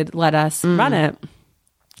would let us run it.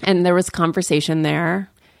 And there was conversation there,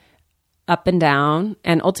 up and down.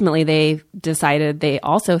 And ultimately, they decided they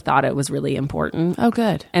also thought it was really important. Oh,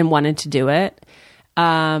 good. And wanted to do it.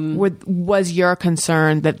 Was your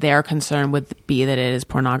concern that their concern would be that it is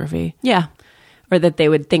pornography? Yeah. or that they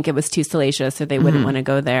would think it was too salacious or they wouldn't want to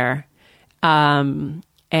go there. And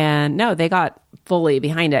no, they got fully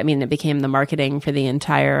behind it. I mean, it became the marketing for the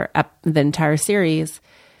entire series.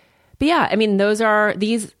 But yeah, I mean,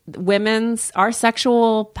 these our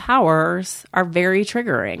sexual powers are very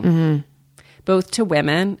triggering, both to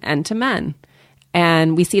women and to men.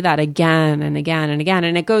 And we see that again and again and again.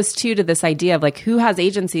 And it goes to this idea of like, who has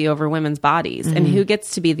agency over women's bodies and who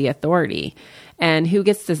gets to be the authority and who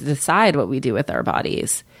gets to decide what we do with our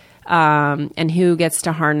bodies, and who gets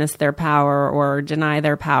to harness their power or deny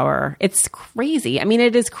their power. It's crazy. I mean,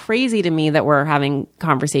 it is crazy to me that we're having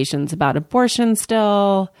conversations about abortion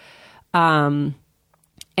still, and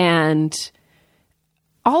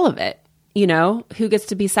all of it, who gets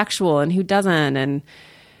to be sexual and who doesn't. And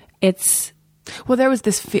it's... Well, there was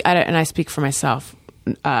this, and I speak for myself.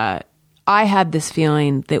 I had this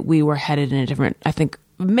feeling that we were headed in a different, I think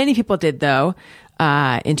many people did though,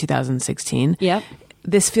 in 2016. Yep.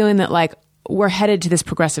 This feeling that like we're headed to this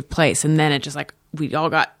progressive place. And then it just like, we all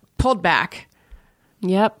got pulled back.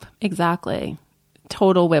 Yep, exactly.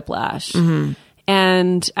 Total whiplash.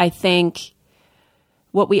 And I think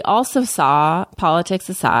what we also saw, politics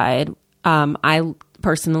aside, I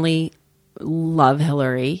personally love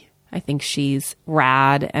Hillary. I think she's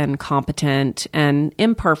rad and competent and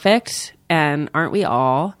imperfect, and aren't we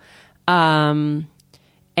all? But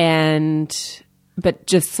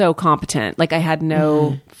just so competent. Like I had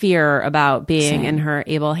no fear about being in her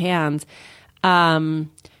able hands.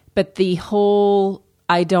 But the whole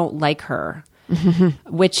I don't like her,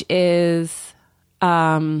 which is,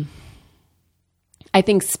 I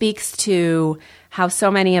think speaks to how so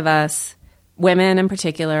many of us, women in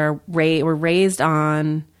particular, were raised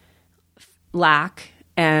on lack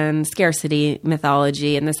and scarcity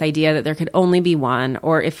mythology and this idea that there could only be one,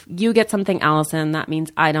 or if you get something, Allison, that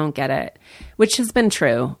means I don't get it, which has been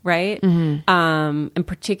true, right? And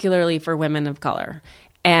particularly for women of color.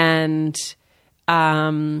 And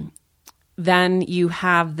then you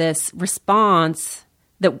have this response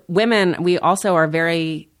that women, we also are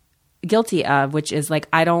very guilty of, which is like,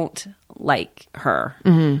 I don't like her.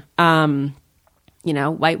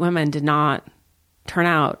 White women did not turn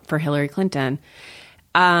out for Hillary Clinton.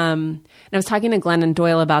 And I was talking to Glennon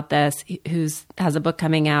Doyle about this, who has a book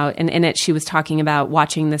coming out, and in it she was talking about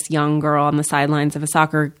watching this young girl on the sidelines of a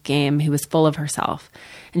soccer game who was full of herself.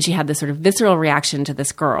 And she had this sort of visceral reaction to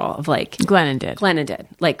this girl of like... Glennon did.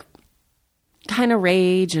 Like, kind of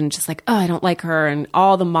rage and just like, oh, I don't like her. And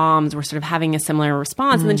all the moms were sort of having a similar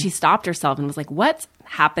response. And then she stopped herself and was like, what's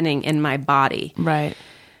happening in my body? Right.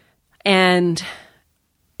 And...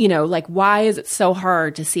 like, why is it so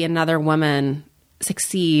hard to see another woman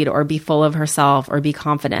succeed or be full of herself or be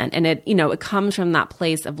confident? And it, it comes from that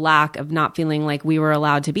place of lack, of not feeling like we were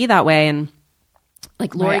allowed to be that way. And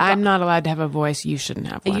like, Lori, right, I'm not allowed to have a voice. You shouldn't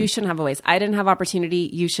have one. You shouldn't have a voice. I didn't have opportunity.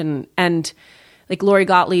 You shouldn't. And like Lori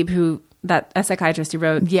Gottlieb, a psychiatrist who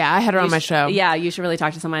wrote. Yeah, I had her on my show. Yeah, you should really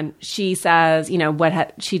talk to someone. She says,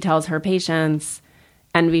 she tells her patients,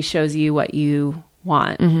 envy shows you what you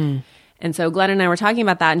want. And so Glenn and I were talking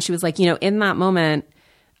about that, and she was like, in that moment,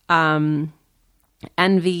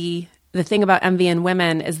 envy, the thing about envy in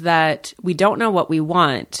women is that we don't know what we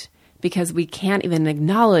want because we can't even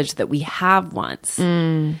acknowledge that we have wants.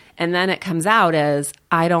 And then it comes out as,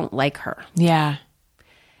 I don't like her. Yeah.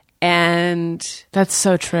 And that's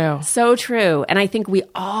so true. So true. And I think we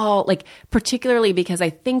all, like, particularly because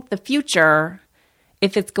I think the future,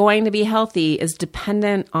 if it's going to be healthy, is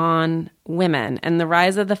dependent on women and the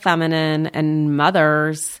rise of the feminine and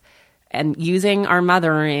mothers and using our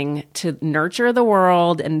mothering to nurture the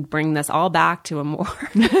world and bring this all back to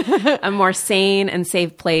a more sane and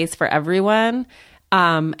safe place for everyone.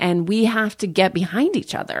 And we have to get behind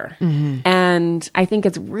each other. And I think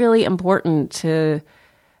it's really important to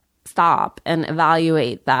stop and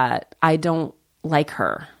evaluate that I don't like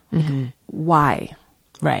her. Why?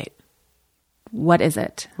 Right. What is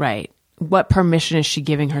it? Right. What permission is she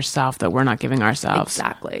giving herself that we're not giving ourselves?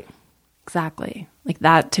 Exactly. Like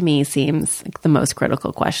that to me seems like the most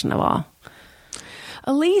critical question of all.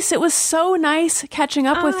 Elise, it was so nice catching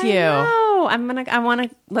up with you. I know.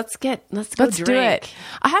 Let's go drink. Do it.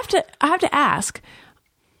 I have to ask,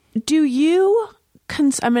 do you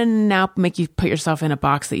I'm going to now make you put yourself in a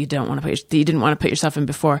box that you didn't want to put yourself in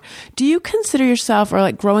before. Do you consider yourself, or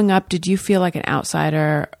like growing up, did you feel like an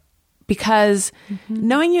outsider? Because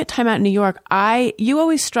knowing you at Time Out in New York, you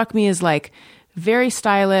always struck me as like very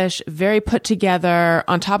stylish, very put together,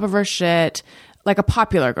 on top of her shit, like a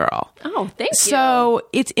popular girl. Oh, thank you. So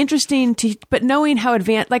it's interesting but knowing how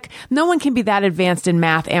advanced, like no one can be that advanced in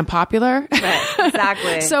math and popular. Right,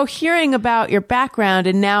 exactly. So hearing about your background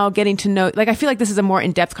and now getting to know, like I feel like this is a more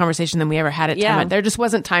in-depth conversation than we ever had at Time. There just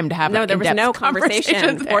wasn't time to have no, there was in-depth no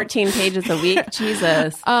conversation. 14 pages a week.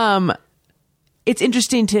 Jesus. It's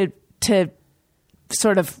interesting to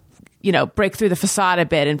sort of, break through the facade a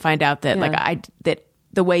bit and find out that that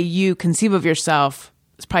the way you conceive of yourself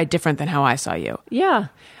is probably different than how I saw you. Yeah.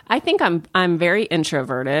 I think I'm very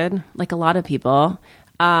introverted, like a lot of people.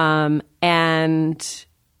 And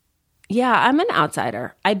yeah, I'm an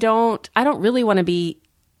outsider. I don't really want to be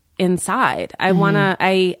inside. I want to,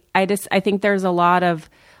 I think there's a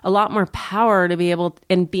lot more power to be able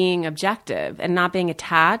in being objective and not being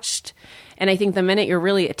attached. And I think the minute you're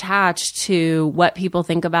really attached to what people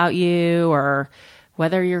think about you or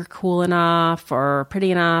whether you're cool enough or pretty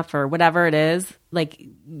enough or whatever it is, like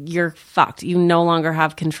you're fucked. You no longer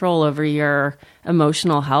have control over your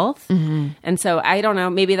emotional health. Mm-hmm. And so I don't know,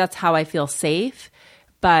 maybe that's how I feel safe.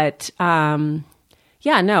 But I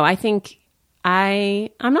think I'm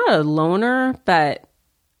not a loner, but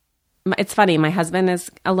it's funny. My husband is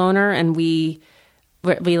a loner and we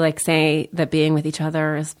like say that being with each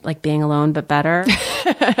other is like being alone, but better.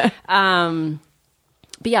 But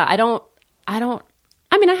yeah,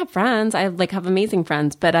 I mean, I have friends. I have amazing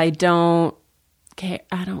friends, but I don't care.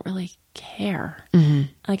 I don't really care.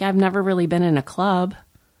 Mm-hmm. Like I've never really been in a club.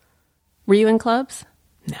 Were you in clubs?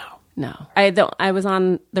 No. I was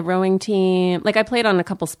on the rowing team. Like I played on a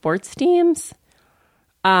couple sports teams.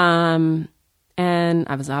 And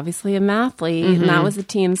I was obviously a mathlete, and that was a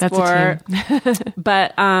team sport. A team.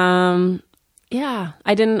 But yeah,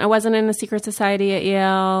 I wasn't in a secret society at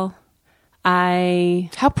Yale.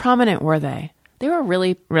 How prominent were they? They were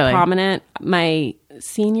really prominent my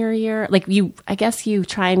senior year. Like I guess you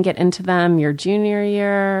try and get into them your junior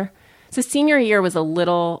year. So senior year was a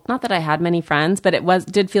little, not that I had many friends, but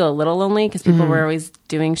did feel a little lonely because people were always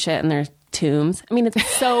doing shit in their tombs. I mean, it's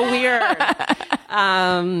so weird.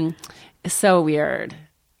 So weird.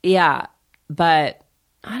 Yeah. But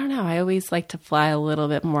I don't know. I always like to fly a little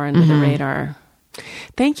bit more under the radar.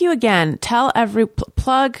 Thank you again. Tell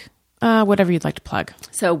plug whatever you'd like to plug.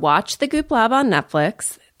 So watch The Goop Lab on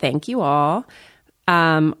Netflix. Thank you all.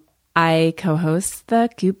 I co-host the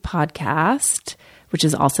Goop podcast, which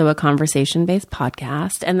is also a conversation-based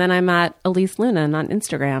podcast. And then I'm at Elise Lunan on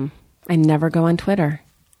Instagram. I never go on Twitter.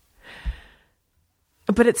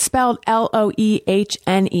 But it's spelled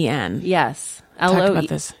Loehnen. Yes. Talked about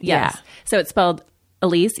this. Yes. Yeah. So it's spelled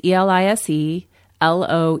Elise, Elise,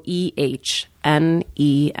 Loehnen.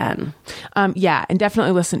 Yeah, and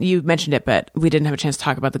definitely listen. You mentioned it, but we didn't have a chance to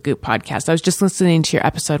talk about the Goop podcast. I was just listening to your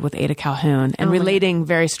episode with Ada Calhoun and relating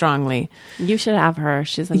very strongly. You should have her.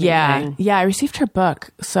 She's amazing. Yeah. I received her book.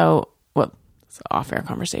 So, it's an off-air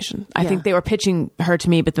conversation. I think they were pitching her to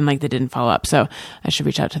me, but then they didn't follow up. So I should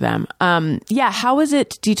reach out to them. How is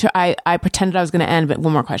it? I pretended I was going to end, but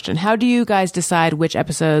one more question. How do you guys decide which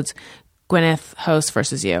episodes Gwyneth hosts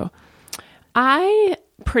versus you? I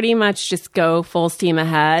pretty much just go full steam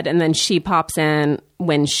ahead, and then she pops in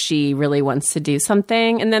when she really wants to do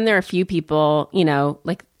something. And then there are a few people,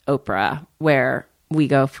 like Oprah, where we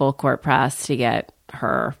go full court press to get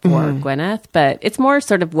her for Gwyneth. But it's more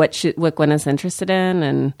sort of what Gwyneth's interested in.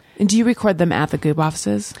 And do you record them at the Goop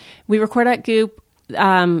offices? We record at Goop.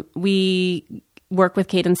 We work with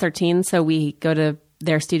Cadence 13, so we go to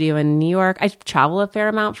their studio in New York. I travel a fair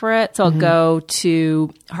amount for it, so I'll go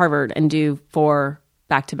to Harvard and do 4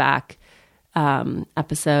 back-to-back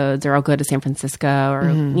episodes, or I'll go to San Francisco,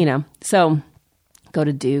 or so go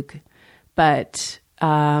to Duke. But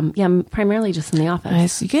I'm primarily just in the office.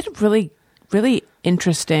 Nice. You get really, really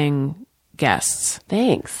interesting guests.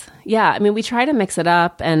 Thanks. Yeah, I mean, we try to mix it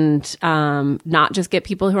up and not just get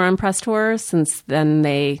people who are on press tours, since then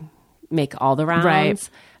they make all the rounds. Right.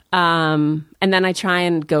 And then I try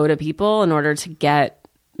and go to people in order to get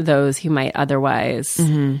those who might otherwise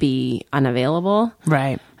be unavailable.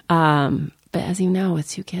 Right. But as you know, with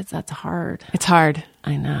 2 kids, that's hard. It's hard.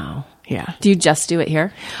 I know. Yeah. Do you just do it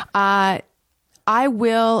here? I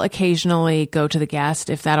will occasionally go to the guest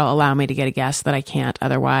if that'll allow me to get a guest that I can't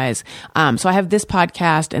otherwise. So I have this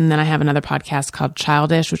podcast, and then I have another podcast called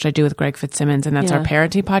Childish, which I do with Greg Fitzsimmons, and that's our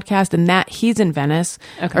parenting podcast. And he's in Venice,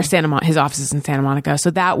 or Santa Monica. His office is in Santa Monica. So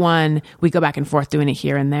that one, we go back and forth doing it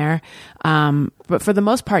here and there. But for the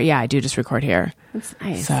most part, I do just record here. That's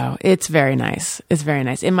nice. So it's very nice. It's very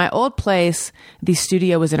nice. In my old place, the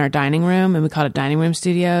studio was in our dining room, and we called it Dining Room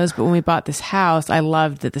Studios. But when we bought this house, I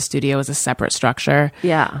loved that the studio was a separate structure.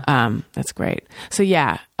 Yeah. That's great. So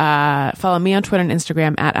Follow me on Twitter and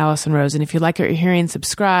Instagram at Allison Rose. And if you like what you're hearing,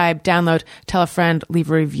 subscribe, download, tell a friend, leave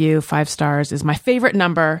a review. 5 stars is my favorite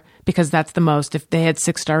number because that's the most. If they had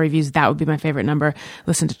 6-star reviews, that would be my favorite number.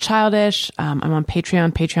 Listen to Childish. I'm on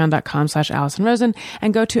Patreon, patreon.com/Allison Rosen,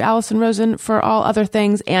 and go to Allison Rosen for all other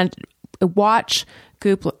things. And watch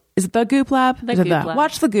Goop. Is it the Goop Lab? The Goop Lab.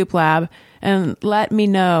 Watch the Goop Lab and let me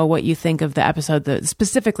know what you think of the episode,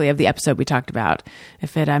 specifically of the episode we talked about,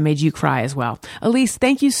 if it made you cry as well. Elise,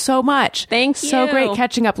 thank you so much. Thank So you. great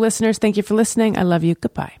catching up, listeners. Thank you for listening. I love you.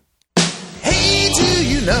 Goodbye. Hey, do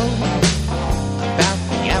you know about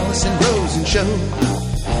the Allison Rosen show?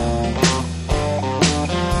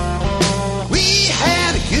 We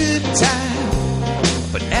had a good time